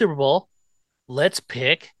pick the Super Bowl, let's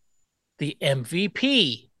pick the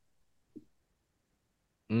MVP.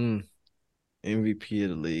 MVP of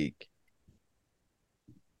the league.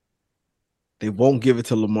 They won't give it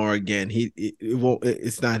to Lamar again. It won't.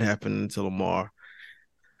 It's not happening to Lamar.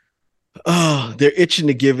 Oh, they're itching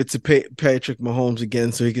to give it to Patrick Mahomes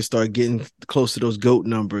again so he can start getting close to those GOAT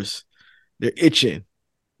numbers. They're itching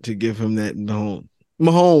to give him that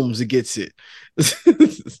Mahomes gets it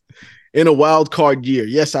in a wild card year.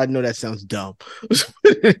 Yes, I know that sounds dumb.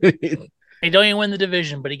 He don't even win the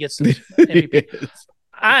division, but he gets the MVP.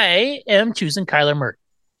 I am choosing Kyler Murray.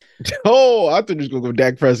 Oh, I thought you was going to go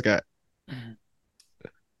Dak Prescott.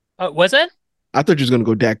 What's that? I thought you was going to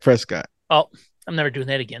go Dak Prescott. Oh, I'm never doing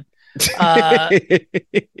that again.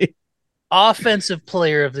 Offensive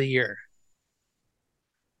player of the year.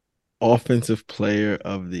 Offensive player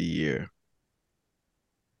of the year.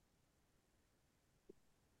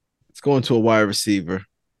 going to a wide receiver.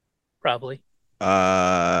 Probably.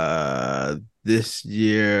 This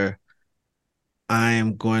year I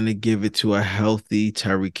am going to give it to a healthy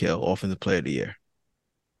Tyreek Hill, Offensive Player of the Year.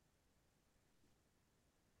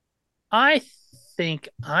 I think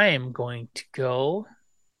I am going to go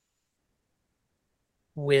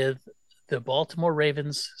with the Baltimore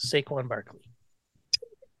Ravens, Saquon Barkley.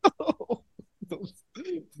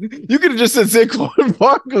 You could have just said Saquon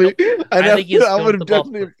Barkley. Nope. I would have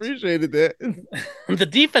definitely appreciated that. The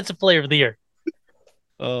Defensive Player of the Year.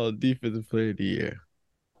 Oh, Defensive Player of the Year.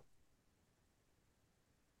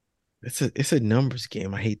 It's a numbers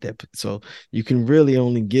game. I hate that. So you can really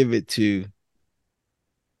only give it to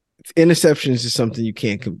interceptions is something you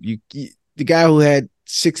can't the guy who had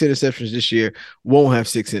 6 interceptions this year won't have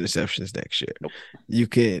 6 interceptions next year. Nope. You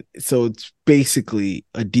can, so it's basically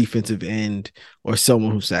a defensive end or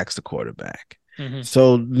someone who sacks the quarterback. Mm-hmm.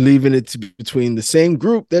 So leaving it between the same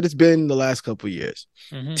group that it's been the last couple of years.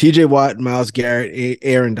 Mm-hmm. TJ Watt, Myles Garrett,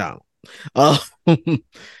 Aaron Donald. I'm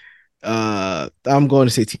going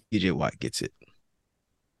to say TJ Watt gets it.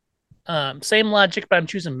 Same logic, but I'm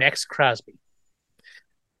choosing Max Crosby.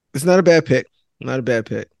 It's not a bad pick. Not a bad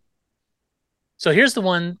pick. So here's the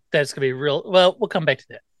one that's going to be real. Well, we'll come back to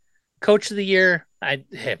that. Coach of the Year, I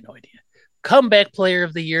have no idea. Comeback Player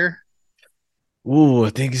of the Year. Ooh, I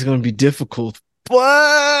think it's going to be difficult,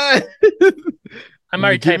 but I'm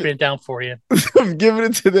already typing it down for you. I'm giving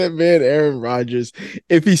it to that man, Aaron Rodgers.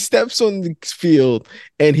 If he steps on the field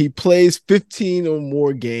and he plays 15 or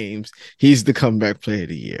more games, he's the Comeback Player of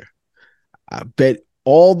the Year. I bet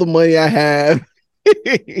all the money I have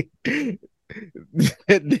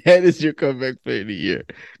that is your Comeback Player of the Year.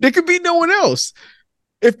 There could be no one else.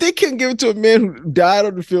 If they can't give it to a man who died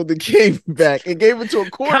on the field and came back and gave it to a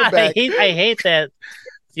quarterback. God, I hate that.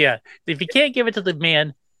 Yeah. If you can't give it to the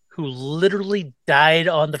man who literally died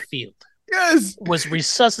on the field. Yes. Was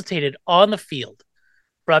resuscitated on the field,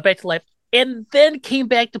 brought back to life, and then came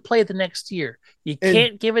back to play the next year. You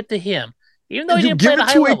can't give it to him. Even though he didn't play at a high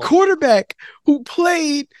level. You give it to a quarterback who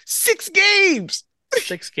played 6 games.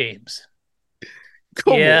 6 games.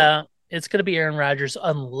 Come on. It's going to be Aaron Rodgers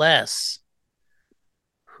unless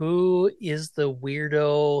who is the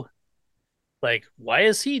weirdo? Like, why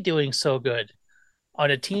is he doing so good on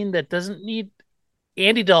a team that doesn't need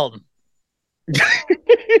Andy Dalton?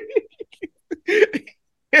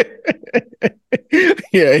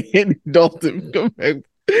 Yeah, Andy Dalton.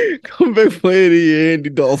 Come back play the year, Andy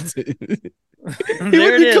Dalton.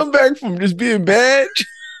 There it is. Come back from just being bad.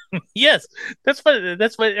 Yes, that's what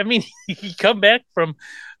I mean. He come back from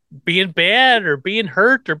being bad or being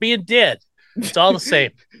hurt or being dead. It's all the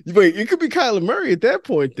same. Wait, it could be Kyler Murray at that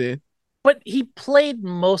point then. But he played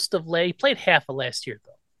he played half of last year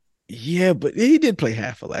though. Yeah, but he did play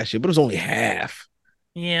half of last year, but it was only half.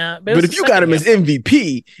 Yeah, but if you got him as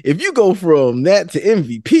MVP, if you go from that to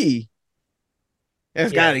MVP, you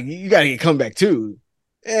gotta get comeback too.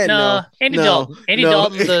 Andy Dalton. Andy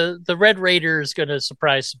Dalton, the Red Raider is going to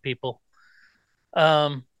surprise some people.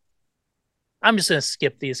 I'm just going to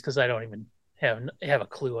skip these because I don't even have a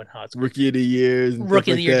clue on how it's going. Rookie of the Year,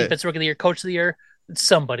 Rookie of the Year, Defense Rookie of the Year, Coach of the Year,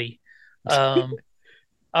 somebody. All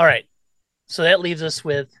right, so that leaves us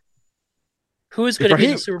with who's going to be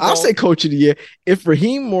in the Super Bowl. I'll say Coach of the Year. If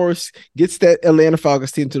Raheem Morris gets that Atlanta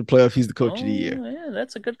Falcons team to the playoff, he's the Coach of the Year. Yeah,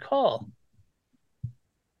 that's a good call.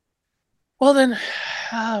 Well, then,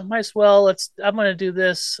 might as well. I'm going to do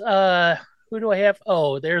this. Who do I have?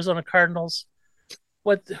 Oh, the Arizona Cardinals.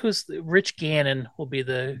 Rich Gannon will be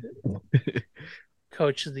the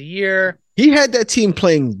Coach of the Year. He had that team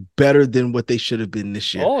playing better than what they should have been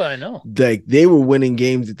this year. Oh, I know. Like they were winning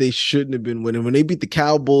games that they shouldn't have been winning. When they beat the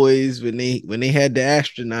Cowboys, when they had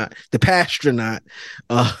the Pastronaut,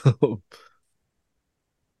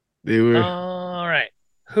 they were. All right.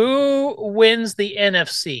 Who wins the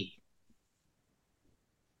NFC?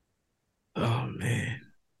 Oh man,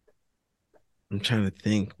 I'm trying to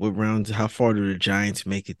think. What rounds? How far do the Giants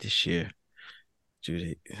make it this year?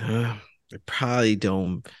 They probably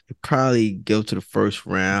don't. They probably go to the first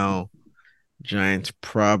round. Giants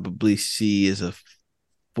probably see as a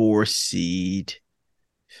 4 seed.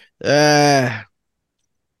 I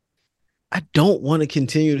don't want to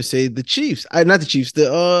continue to say the Chiefs. Not the Chiefs.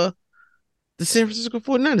 The San Francisco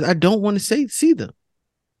 49ers. I don't want to see them.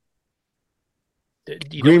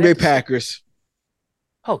 Green Bay Packers.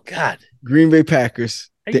 Oh God. Green Bay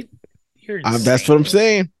Packers. You're insane. That's what I'm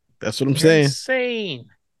saying. That's what I'm saying. Insane.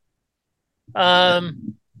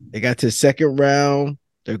 They got to the second round.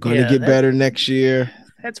 They're going to get better next year.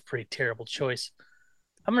 That's a pretty terrible choice.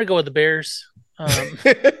 I'm going to go with the Bears.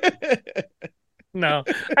 No,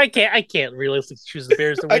 I can't. I can't realistically choose the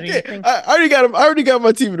Bears to I win can't. anything. I already got them. I already got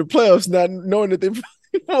my team in the playoffs, not knowing that they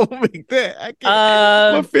probably won't make that. I can't.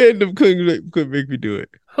 My Uh, fandom couldn't make me do it.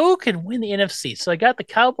 who can win the NFC? So I got the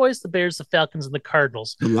Cowboys, the Bears, the Falcons, and the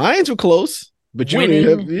Cardinals The Lions were close, but you don't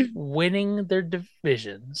even have me. winning their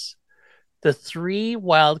divisions. The three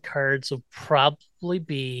wild cards will probably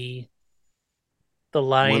be the One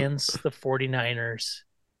Lions, the 49ers,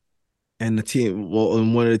 and the team. Well,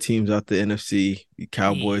 and one of the teams out the NFC, the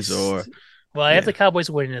Cowboys, or East. Well, I have yeah. the Cowboys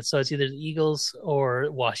winning it, so it's either the Eagles or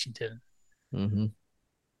Washington. Mm-hmm.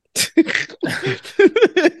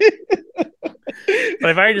 But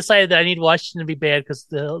I've already decided that I need Washington to be bad because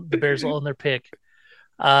the Bears will own their pick.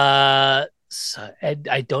 So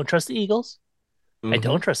I don't trust the Eagles. I Mm-hmm.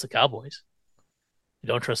 don't trust the Cowboys. I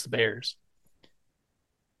don't trust the Bears.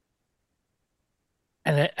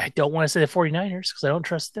 And I don't want to say the 49ers because I don't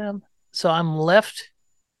trust them. So I'm left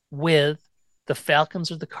with the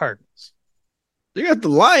Falcons or the Cardinals. You got the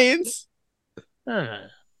Lions. Uh,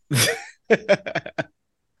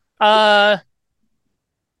 uh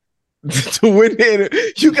To win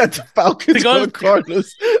it, you got the Falcons or the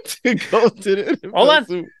Cardinals to go to the NFL. Hold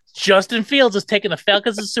on. Justin Fields is taking the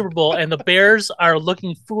Falcons to the Super Bowl, and the Bears are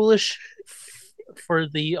looking foolish for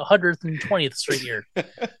the 120th straight year.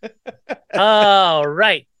 All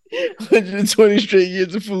right. 120 straight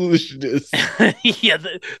years of foolishness. Yeah,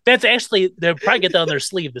 that's actually, they'll probably get that on their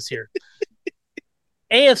sleeve this year.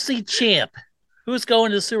 AFC champ. Who's going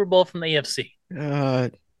to the Super Bowl from the AFC?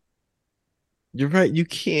 You're right. You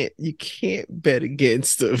can't bet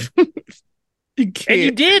against them. You can't. And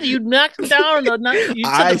you did. You knocked them down. You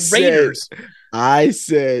said the Raiders. I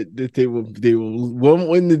said that they will won't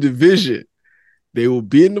win the division. They will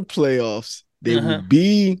be in the playoffs. They will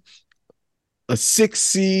be a 6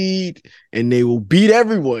 seed, and they will beat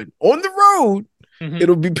everyone on the road. Mm-hmm.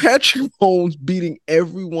 It'll be Patrick Mahomes beating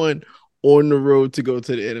everyone on the road to go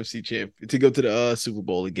to the NFC champion, to go to the Super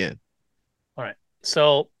Bowl again. All right.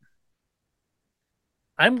 So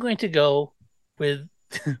I'm going to go with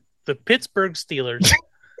the Pittsburgh Steelers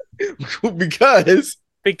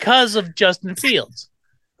because of Justin Fields.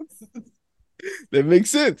 That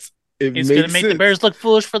makes sense. It's going to make the Bears look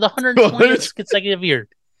foolish for the 120th consecutive year.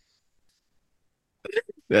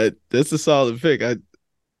 That's a solid pick.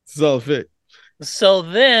 Solid pick. So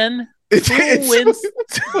then, who wins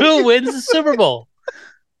the Super Bowl?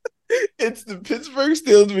 It's the Pittsburgh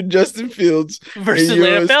Steelers with Justin Fields versus the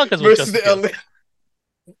Atlanta Falcons with Justin Fields.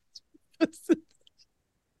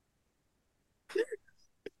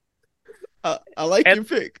 I like your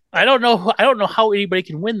pick. I don't know how anybody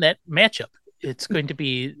can win that matchup. It's going to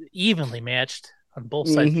be evenly matched on both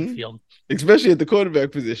sides of the field, especially at the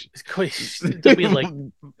quarterback position. It'll be like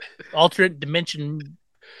alternate dimension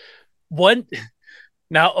one.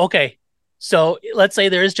 Now, okay, so let's say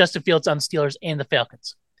there is Justin Fields on Steelers and the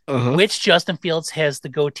Falcons. Which Justin Fields has the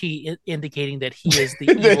goatee indicating that he is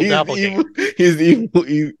the evil doppelganger? He's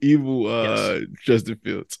the evil yes. Justin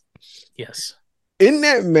Fields. Yes. In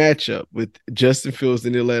that matchup with Justin Fields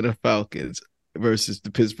and the Atlanta Falcons versus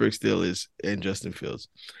the Pittsburgh Steelers and Justin Fields,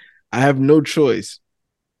 I have no choice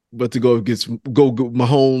but to go against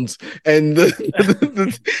Mahomes, and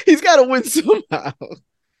he's got to win somehow.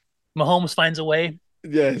 Mahomes finds a way.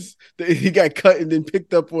 Yes, he got cut and then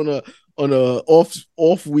picked up on a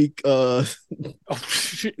off week on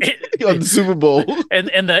the Super Bowl,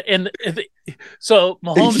 so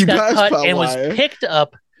Mahomes got cut and was picked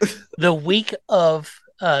up the week of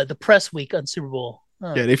the press week on Super Bowl.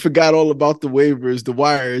 Yeah, they forgot all about the waivers, the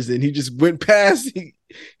wires, and he just went past.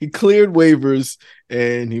 He cleared waivers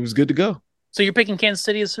and he was good to go. So you're picking Kansas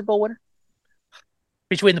City as Super Bowl winner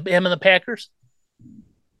between him and the Packers?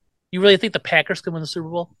 You really think the Packers can win the Super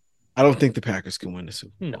Bowl? I don't think the Packers can win the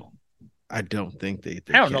Super Bowl. No. I don't think they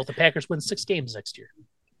I don't know if the Packers win 6 games next year.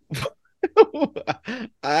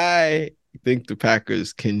 I think the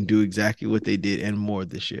Packers can do exactly what they did and more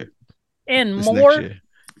this year. And more?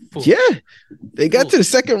 Yeah. They got to the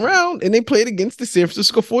second round and they played against the San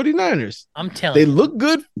Francisco 49ers. I'm telling you. They look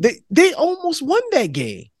good. They almost won that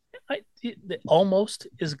game. Almost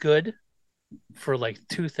is good for like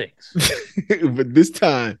 2 things. But this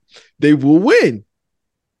time they will win.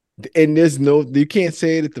 And you can't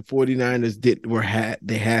say that the 49ers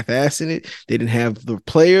they half-assed it. They didn't have the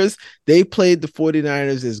players. They played the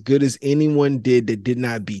 49ers as good as anyone did that did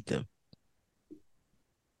not beat them.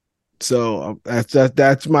 So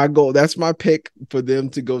that's my goal. That's my pick for them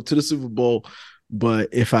to go to the Super Bowl. But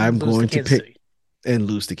if I'm going to pick and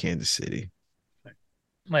lose to Kansas City.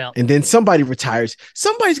 Well, and then somebody retires.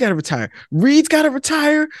 Somebody's got to retire. Reed's got to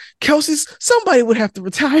retire. Kelsey's. Somebody would have to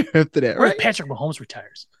retire after that, right? Patrick Mahomes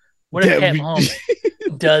retires. What if Pat Mahomes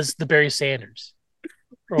does the Barry Sanders?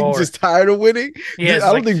 He's just tired of winning. I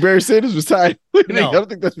don't think Barry Sanders was tired of winning. No. I don't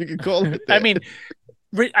think that's what we can call it. I mean,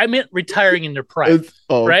 I meant retiring in their prime,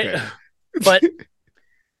 right? Okay. But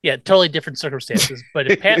yeah, totally different circumstances. But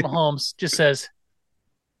if Pat Mahomes just says,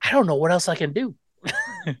 "I don't know what else I can do,"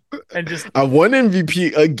 and I won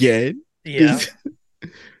MVP again. Yeah,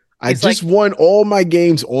 I just won all my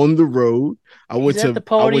games on the road. I went to the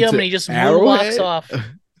podium and he just moonwalks off.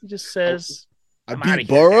 He just says, I beat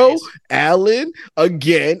Burrow, Allen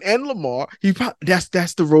again, and Lamar.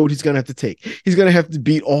 That's the road he's gonna have to take. He's gonna have to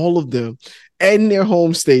beat all of them and their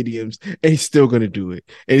home stadiums, and he's still gonna do it.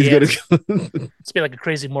 And he's gonna it's be like a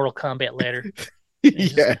crazy Mortal Kombat ladder.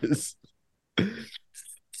 Yes.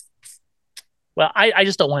 Well, I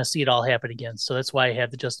just don't want to see it all happen again. So that's why I have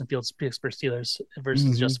the Justin Fields Pittsburgh Steelers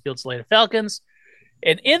versus Justin Fields Atlanta Falcons.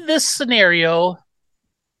 And in this scenario,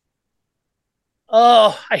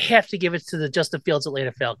 I have to give it to the Justin Fields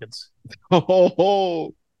Atlanta Falcons.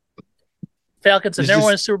 Oh, Falcons have never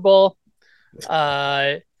won a Super Bowl.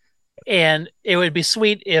 And it would be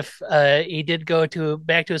sweet if he did go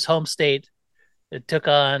back to his home state, took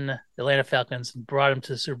on the Atlanta Falcons and brought him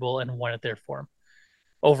to the Super Bowl and won it there for him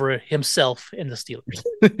over himself and the Steelers.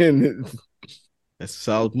 That's a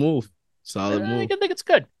solid move. I think it's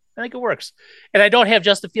good. I think it works. And I don't have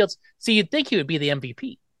Justin Fields. See, you'd think he would be the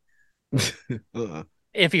MVP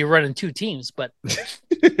if you're running two teams, but you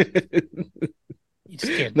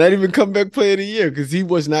just can't. Not even comeback player of the year because he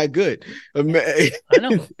was not good. I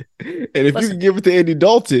know. And if you can give it to Andy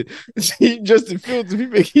Dalton, Justin Fields,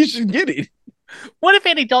 he should get it. What if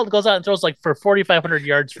Andy Dalton goes out and throws like for 4,500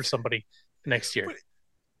 yards for somebody next year?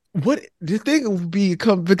 What the thing would be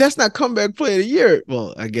but that's not comeback player of the year.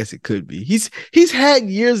 Well, I guess it could be. He's had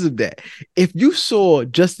years of that. If you saw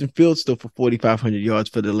Justin Fields throw for 4,500 yards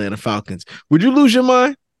for the Atlanta Falcons, would you lose your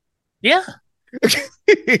mind? Yeah,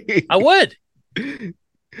 I would.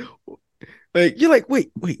 Like you're like,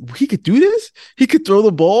 wait, he could do this? He could throw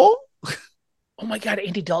the ball? Oh my God,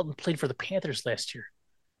 Andy Dalton played for the Panthers last year.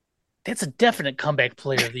 That's a definite comeback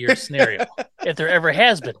player of the year scenario, if there ever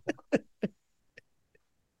has been.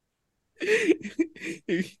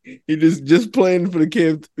 He just playing for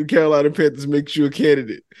the Carolina Panthers makes you a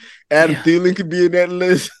candidate. Adam Thielen could be in that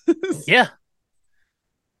list. Yeah,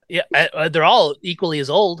 they're all equally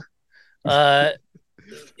as old.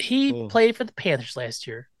 He played for the Panthers last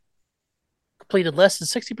year, completed less than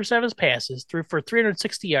 60% of his passes, threw for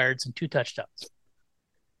 360 yards and 2 touchdowns.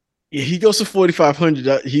 Yeah, he goes to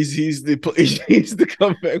 4,500. He's the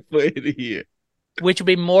comeback player of the year, which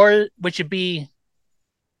would be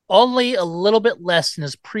only a little bit less than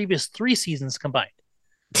his previous 3 seasons combined.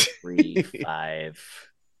 3, 5.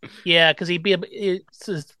 Yeah, because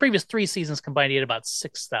his previous 3 seasons combined, he had about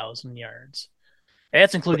 6,000 yards.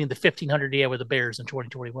 That's including the 1,500 he had with the Bears in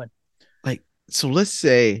 2021. Like, so let's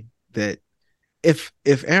say that if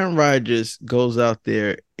Aaron Rodgers goes out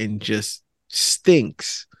there and just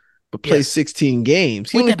stinks, but plays 16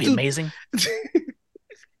 games, wouldn't that be amazing?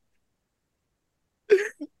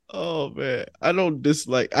 Oh man, I don't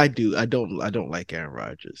dislike. I do. I don't like Aaron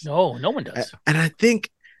Rodgers. No one does. And I think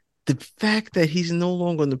the fact that he's no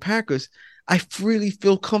longer on the Packers, I really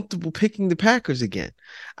feel comfortable picking the Packers again.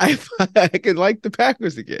 I can like the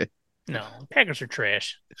Packers again. No, Packers are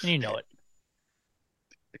trash, and you know it.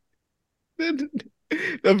 I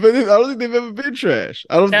don't think they've ever been trash.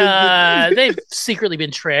 I don't think they've secretly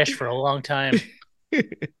been trash for a long time,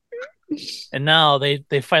 and now they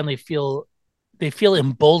finally feel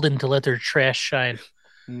emboldened to let their trash shine.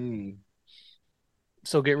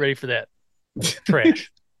 So get ready for that.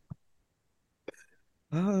 Trash.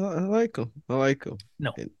 I like them.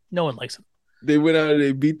 No, no one likes them. They went out and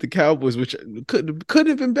they beat the Cowboys, which could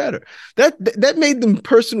have been better. That made them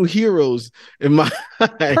personal heroes in my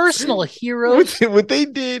eyes. Personal heroes. What they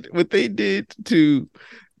did to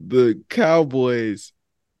the Cowboys,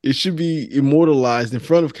 it should be immortalized in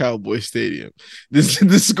front of Cowboy Stadium.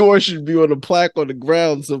 The score should be on a plaque on the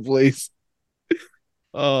ground someplace.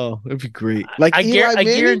 Oh, that'd be great. Like Eli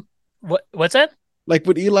Manning. What's that? Like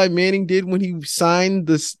what Eli Manning did when he signed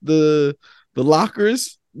the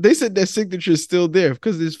lockers. They said that signature is still there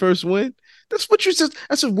because of his first win. That's what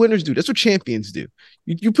winners do. That's what champions do.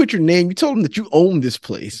 You put your name. You told them that you own this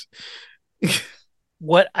place.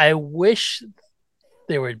 What I wish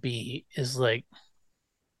there would be is like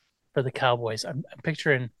for the Cowboys. I'm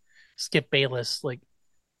picturing Skip Bayless, like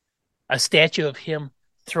a statue of him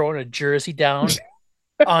throwing a jersey down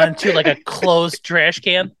onto like a closed trash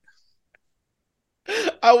can.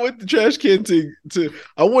 I want the trash can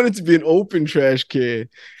I want it to be an open trash can,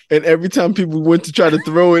 and every time people went to try to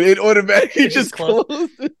throw it, it automatically just closed.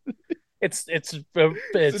 It's a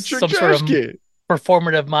it's trick some sort trash of can.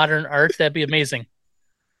 performative modern art. That'd be amazing.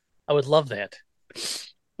 I would love that.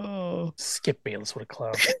 Oh, Skip Bayless, what a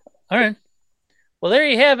clown. All right. Well, there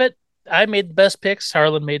you have it. I made the best picks.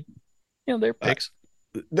 Harlan made, their I, picks.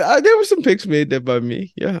 there were some picks made there by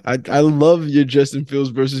me. Yeah, I love your Justin Fields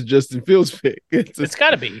versus Justin Fields pick. It's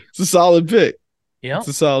got to be. It's a solid pick. You know, It's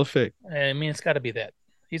a solid pick. I mean, it's got to be that.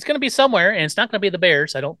 He's going to be somewhere, and it's not going to be the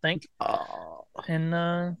Bears, I don't think. Oh,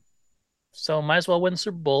 And so might as well win the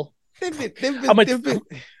Super Bowl. they've I'm gonna, been,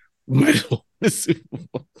 might as well win the Super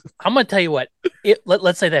Bowl. I'm gonna tell you what.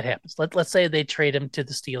 Let's say that happens. Let's say they trade him to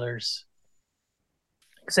the Steelers.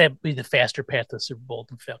 Because that'd be the faster path to the Super Bowl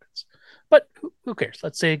than Falcons. But who cares?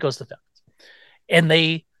 Let's say it goes to the Falcons, and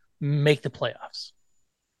they make the playoffs.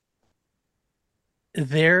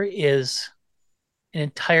 There is an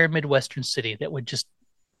entire Midwestern city that would just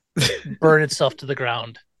burn itself to the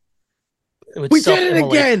ground. It would We did it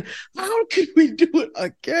again. How could we do it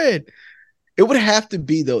again? It would have to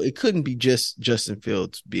be, though. It couldn't be just Justin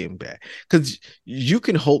Fields being bad, because you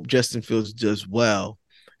can hope Justin Fields does well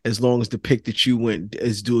as long as the pick that you went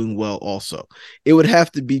is doing well also. It would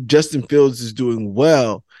have to be Justin Fields is doing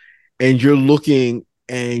well, and you're looking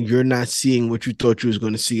and you're not seeing what you thought you was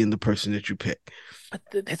going to see in the person that you picked.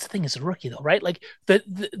 But that's the thing, is a rookie though, right? Like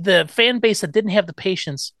the fan base that didn't have the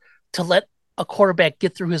patience to let a quarterback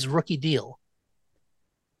get through his rookie deal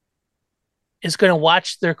is going to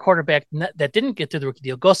watch their quarterback that didn't get through the rookie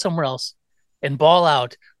deal go somewhere else and ball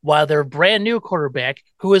out, while their brand new quarterback,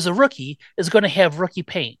 who is a rookie, is going to have rookie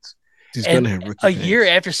pains. He's And going to have rookie a pains. year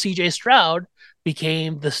after C.J. Stroud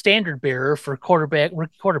became the standard bearer for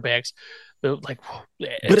rookie quarterbacks, like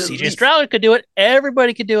if C.J. Stroud could do it,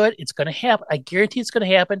 everybody could do it. It's going to happen. I guarantee it's going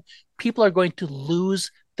to happen. People are going to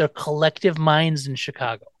lose their collective minds in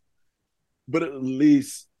Chicago. But at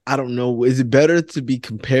least, I don't know, is it better to be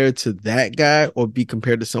compared to that guy or be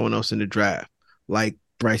compared to someone else in the draft? Like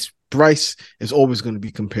Bryce. Bryce is always going to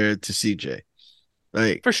be compared to CJ.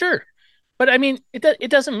 Like, for sure. But I mean, it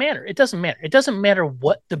doesn't matter. It doesn't matter. It doesn't matter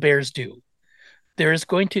what the Bears do. There's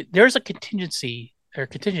a contingent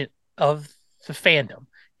of the fandom,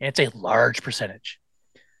 and it's a large percentage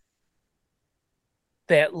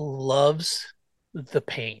that loves the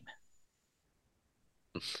pain.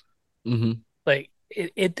 mm-hmm. Like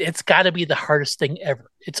it's got to be the hardest thing ever.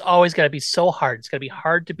 It's always got to be so hard. It's got to be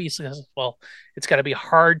hard to be successful. It's got to be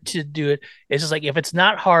hard to do it. It's just like, if it's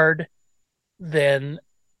not hard, then,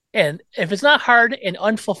 and if it's not hard and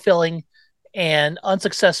unfulfilling and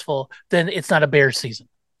unsuccessful, then it's not a Bears season.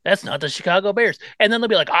 That's not the Chicago Bears. And then they'll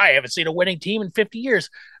be like, I haven't seen a winning team in 50 years,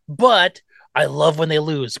 but I love when they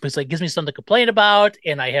lose because it gives me something to complain about,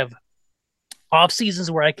 and I have off seasons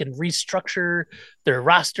where I can restructure their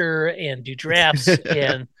roster and do drafts.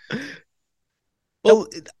 And well,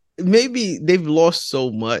 maybe they've lost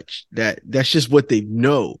so much that's just what they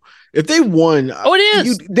know. If they won, it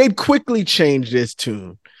is. They'd quickly change this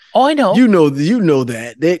tune. Oh, I know. You know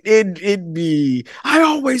that. It'd be, I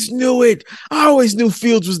always knew it. I always knew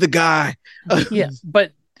Fields was the guy. Yeah,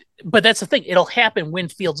 but that's the thing. It'll happen when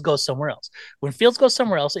Fields goes somewhere else. When Fields goes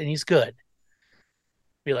somewhere else and he's good,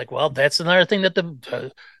 be like, well, that's another thing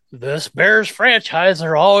that this Bears franchise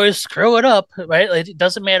are always screwing up, right? Like, it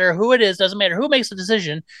doesn't matter who it is, doesn't matter who makes the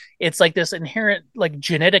decision. It's like this inherent, like,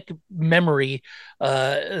 genetic memory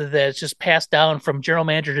that's just passed down from general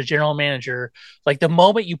manager to general manager. Like, the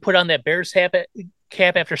moment you put on that Bears cap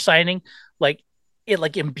after signing, like, it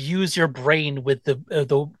like imbues your brain with the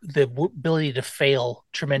ability to fail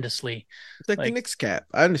tremendously. It's like the Knicks cap.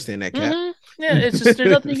 I understand that cap. Mm-hmm. Yeah, it's just,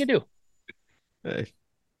 there's nothing you can do. Hey.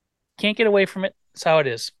 Can't get away from it. That's how it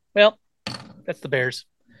is. Well, that's the Bears.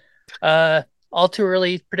 All too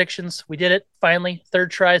early predictions. We did it finally. Third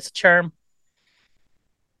try, it's a charm.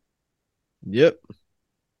 Yep.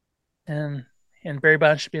 And Barry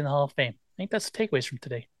Bonds should be in the Hall of Fame. I think that's the takeaways from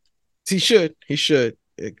today. He should.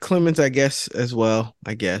 Clemens, I guess, as well.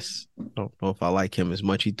 I guess. I don't know if I like him as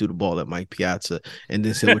much. He threw the ball at Mike Piazza and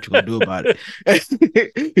then said, "What you gonna do about it?"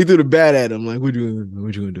 He threw the bat at him, like, "What you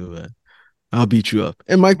gonna do about it? I'll beat you up."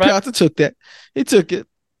 And Mike Piazza took that. He took it.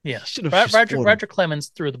 Yeah. Roger Clemens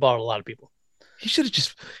threw the ball at a lot of people. He should have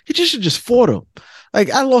just fought him. Like,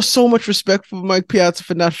 I lost so much respect for Mike Piazza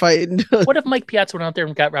for not fighting. What if Mike Piazza went out there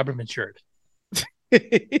and got Robert Ventura?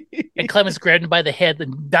 And Clemens grabbed him by the head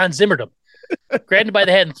and Don Zimmered him. Grabbed him by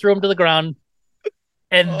the head and threw him to the ground.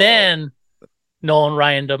 And then Nolan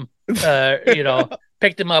Ryan'd him,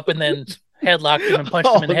 picked him up and then headlocked him and punched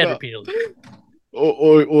him in the head repeatedly.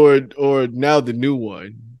 Or now the new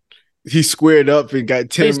one. He squared up and got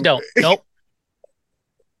 10. Please don't. Nope.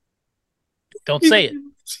 Don't say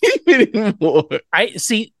it. Anymore. I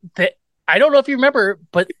see that I don't know if you remember,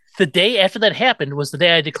 but the day after that happened was the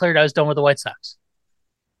day I declared I was done with the White Sox.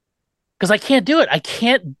 Because I can't do it. I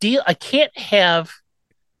can't deal. I can't have.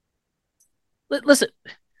 Listen,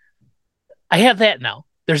 I have that now.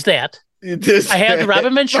 There's that. I have the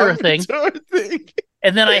Robin Ventura thing,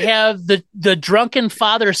 and then I have the drunken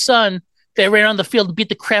father son that ran on the field and beat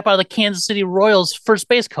the crap out of the Kansas City Royals first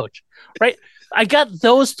base coach. Right? I got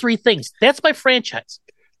those three things. That's my franchise.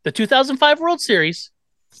 The 2005 World Series,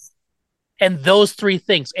 and those three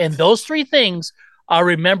things. And those three things are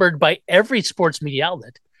remembered by every sports media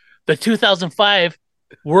outlet. The 2005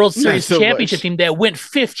 World Series championship team that went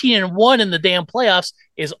 15-1 in the damn playoffs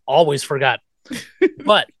is always forgotten.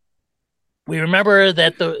 But we remember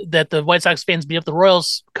that the White Sox fans beat up the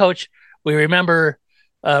Royals coach. We remember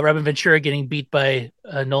Robin Ventura getting beat by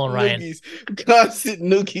Nolan Ryan. Constant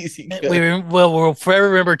noogies. We'll forever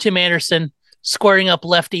remember Tim Anderson squaring up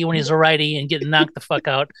lefty when he's a righty and getting knocked the fuck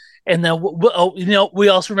out. And then we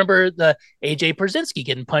also remember the AJ Pierzynski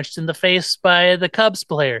getting punched in the face by the Cubs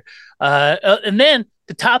player. And then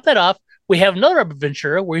to top that off, we have another Robin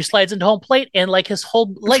Ventura where he slides into home plate and like his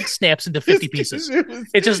whole leg snaps into 50 pieces.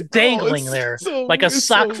 It's just dangling there like a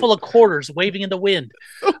sock full of quarters waving in the wind.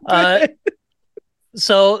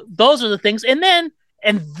 So those are the things. And then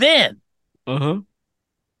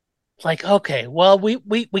like, okay, well, we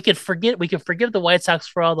could forgive the White Sox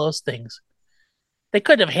for all those things. They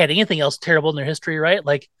couldn't have had anything else terrible in their history, right?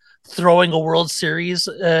 Like throwing a World Series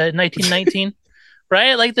in 1919,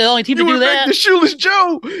 right? Like the only team to do that. The Shoeless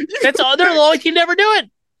Joe. They're the only team to ever do it.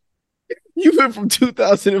 You went from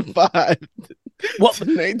 2005 well, to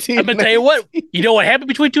 1919. I'm going to tell you what. You know what happened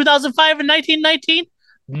between 2005 and 1919?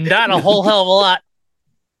 Not a whole hell of a lot.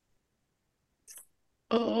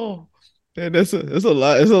 Oh. Man, that's a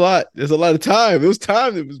lot. There's a lot. There's a lot of time. It was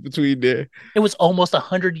time that was between there. It was almost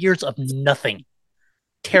 100 years of nothing.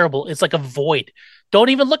 Terrible. It's like a void. Don't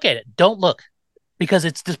even look at it. Don't look because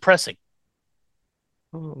it's depressing.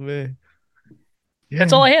 Oh man,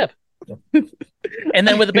 that's all I have. And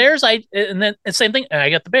then with the Bears, same thing.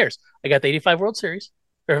 I got the Bears. I got the 85 World Series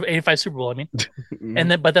or 85 Super Bowl. I mean,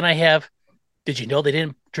 but then I have. Did you know they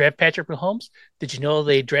didn't draft Patrick Mahomes? Did you know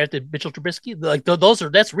they drafted Mitchell Trubisky? Like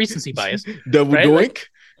that's recency bias. Double right? doink.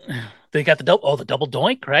 Like, they got the double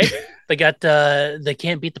doink, right? They got they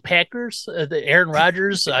can't beat the Packers. The Aaron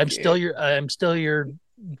Rodgers. I'm still your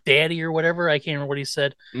daddy or whatever. I can't remember what he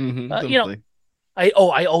said. I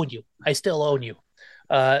own you. I still own you.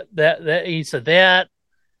 That he said that.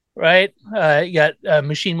 Right. You got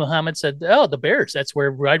Machine Muhammad said, "Oh, the Bears. That's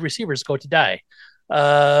where wide receivers go to die."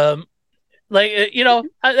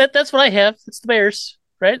 That's what I have. It's the Bears,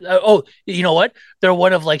 right? You know what? They're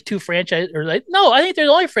one of like two franchise, or like no, I think they're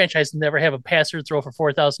the only franchise to never have a passer throw for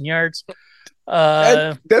 4,000 yards.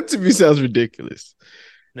 That to me sounds ridiculous.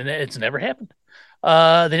 And it's never happened.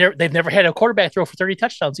 They've never had a quarterback throw for 30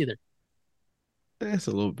 touchdowns either. That's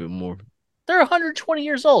a little bit more. They're 120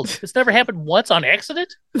 years old. It's never happened once on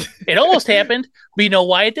accident. It almost happened. But you know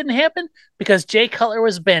why it didn't happen? Because Jay Cutler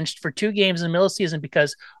was benched for 2 games in the middle of the season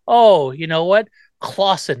because, you know what?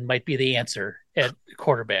 Clausen might be the answer at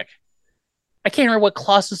quarterback. I can't remember what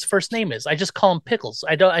Clausen's first name is. I just call him Pickles.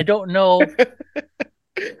 I don't know.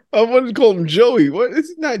 I wanted to call him Joey. What?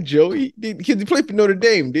 It's not Joey. He played for Notre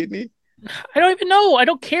Dame, didn't he? I don't even know. I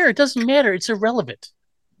don't care. It doesn't matter. It's irrelevant.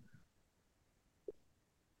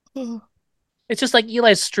 It's just like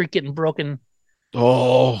Eli's streak getting broken.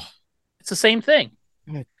 Oh. It's the same thing.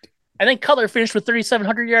 I think Cutler finished with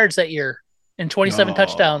 3,700 yards that year and 27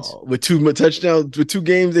 touchdowns. With 2 touchdowns, with 2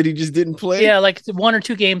 games that he just didn't play? Yeah, like 1 or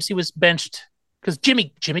 2 games he was benched because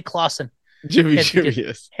Jimmy Clausen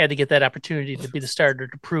had to get that opportunity to be the starter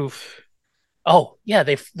to prove. Oh, yeah,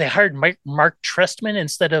 they hired Mark Trestman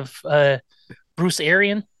instead of Bruce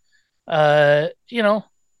Arian.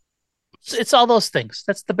 It's all those things.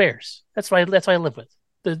 That's the Bears. That's why I live with.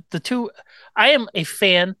 The two. I am a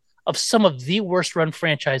fan of some of the worst run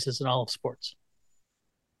franchises in all of sports.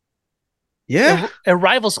 Yeah. It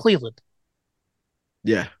rivals Cleveland.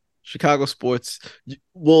 Yeah. Chicago sports.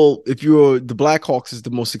 Well, if you're the Blackhawks is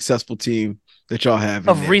the most successful team that y'all have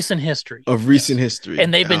of recent history.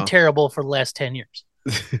 And they've been terrible for the last 10 years.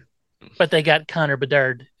 But they got Connor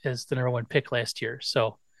Bedard as the number 1 pick last year.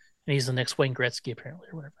 So, and he's the next Wayne Gretzky apparently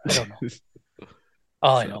or whatever. I don't know.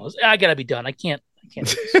 All I know is I gotta be done. I can't do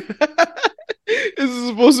this. This is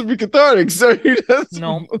supposed to be cathartic, sir.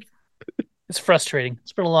 No. It's frustrating.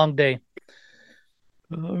 It's been a long day.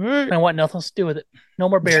 All right. I want nothing else to do with it. No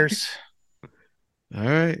more Bears. All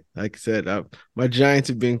right. Like I said, my Giants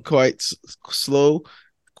have been quite slow,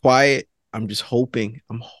 quiet. I'm just hoping,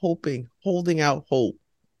 holding out hope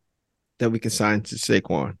that we can sign to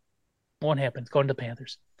Saquon. Won't happen. It's going to the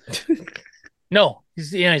Panthers. No,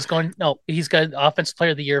 he's going. No, he's got Offensive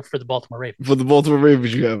Player of the Year for the Baltimore Ravens. For the Baltimore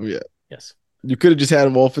Ravens, you have him, yeah. Yes. You could have just had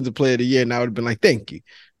him Offensive Player of the Year, and I would have been like, thank you.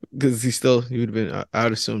 Because he would have been, I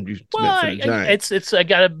would assume you meant for the Giants. I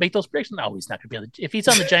gotta make those predictions. No, he's not gonna be on if he's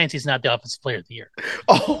on the Giants, he's not the Offensive Player of the Year.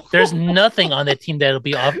 Oh, there's nothing on that team that'll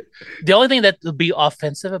be off. The only thing that will be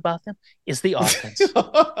offensive about them is the offense.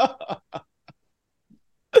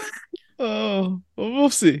 Oh, well, we'll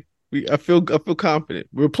see. I feel confident.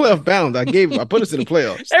 We're playoff bound. I put us in the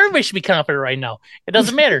playoffs. Everybody should be confident right now. It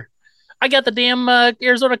doesn't matter. I got the damn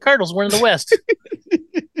Arizona Cardinals winning the West.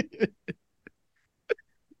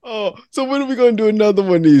 Oh, so when are we going to do another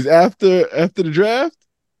one of these after the draft?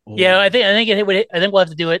 Yeah, I think we'll have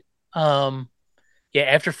to do it.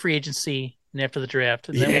 After free agency and after the draft.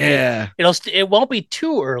 And then it won't be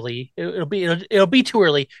too early. It'll be too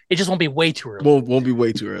early. It just won't be way too early. Won't be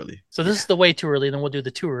way too early. So this is the way too early. Then we'll do the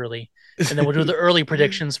too early, and then we'll do the early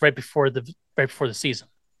predictions right before the season.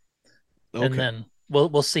 Okay. And then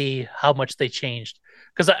we'll see how much they changed,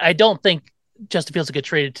 because I don't think Justin Fields will get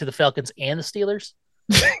traded to the Falcons and the Steelers.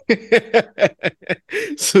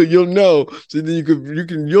 So you'll know. So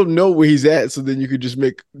then you'll know where he's at. So then you could just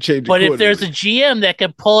change. But if there's a GM that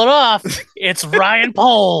can pull it off, it's Ryan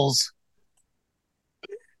Poles.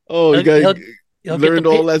 Oh, you got learned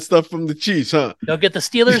all that stuff from the Chiefs, huh? He'll get the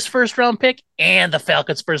Steelers' first round pick and the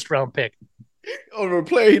Falcons' first round pick. Over a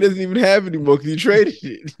player he doesn't even have anymore because he traded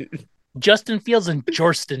it. Justin Fields and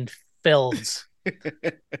Justin Fields.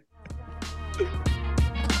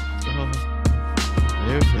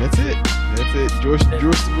 That's it.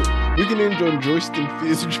 We can name Jordan Fields.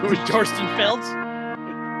 Justin Fields.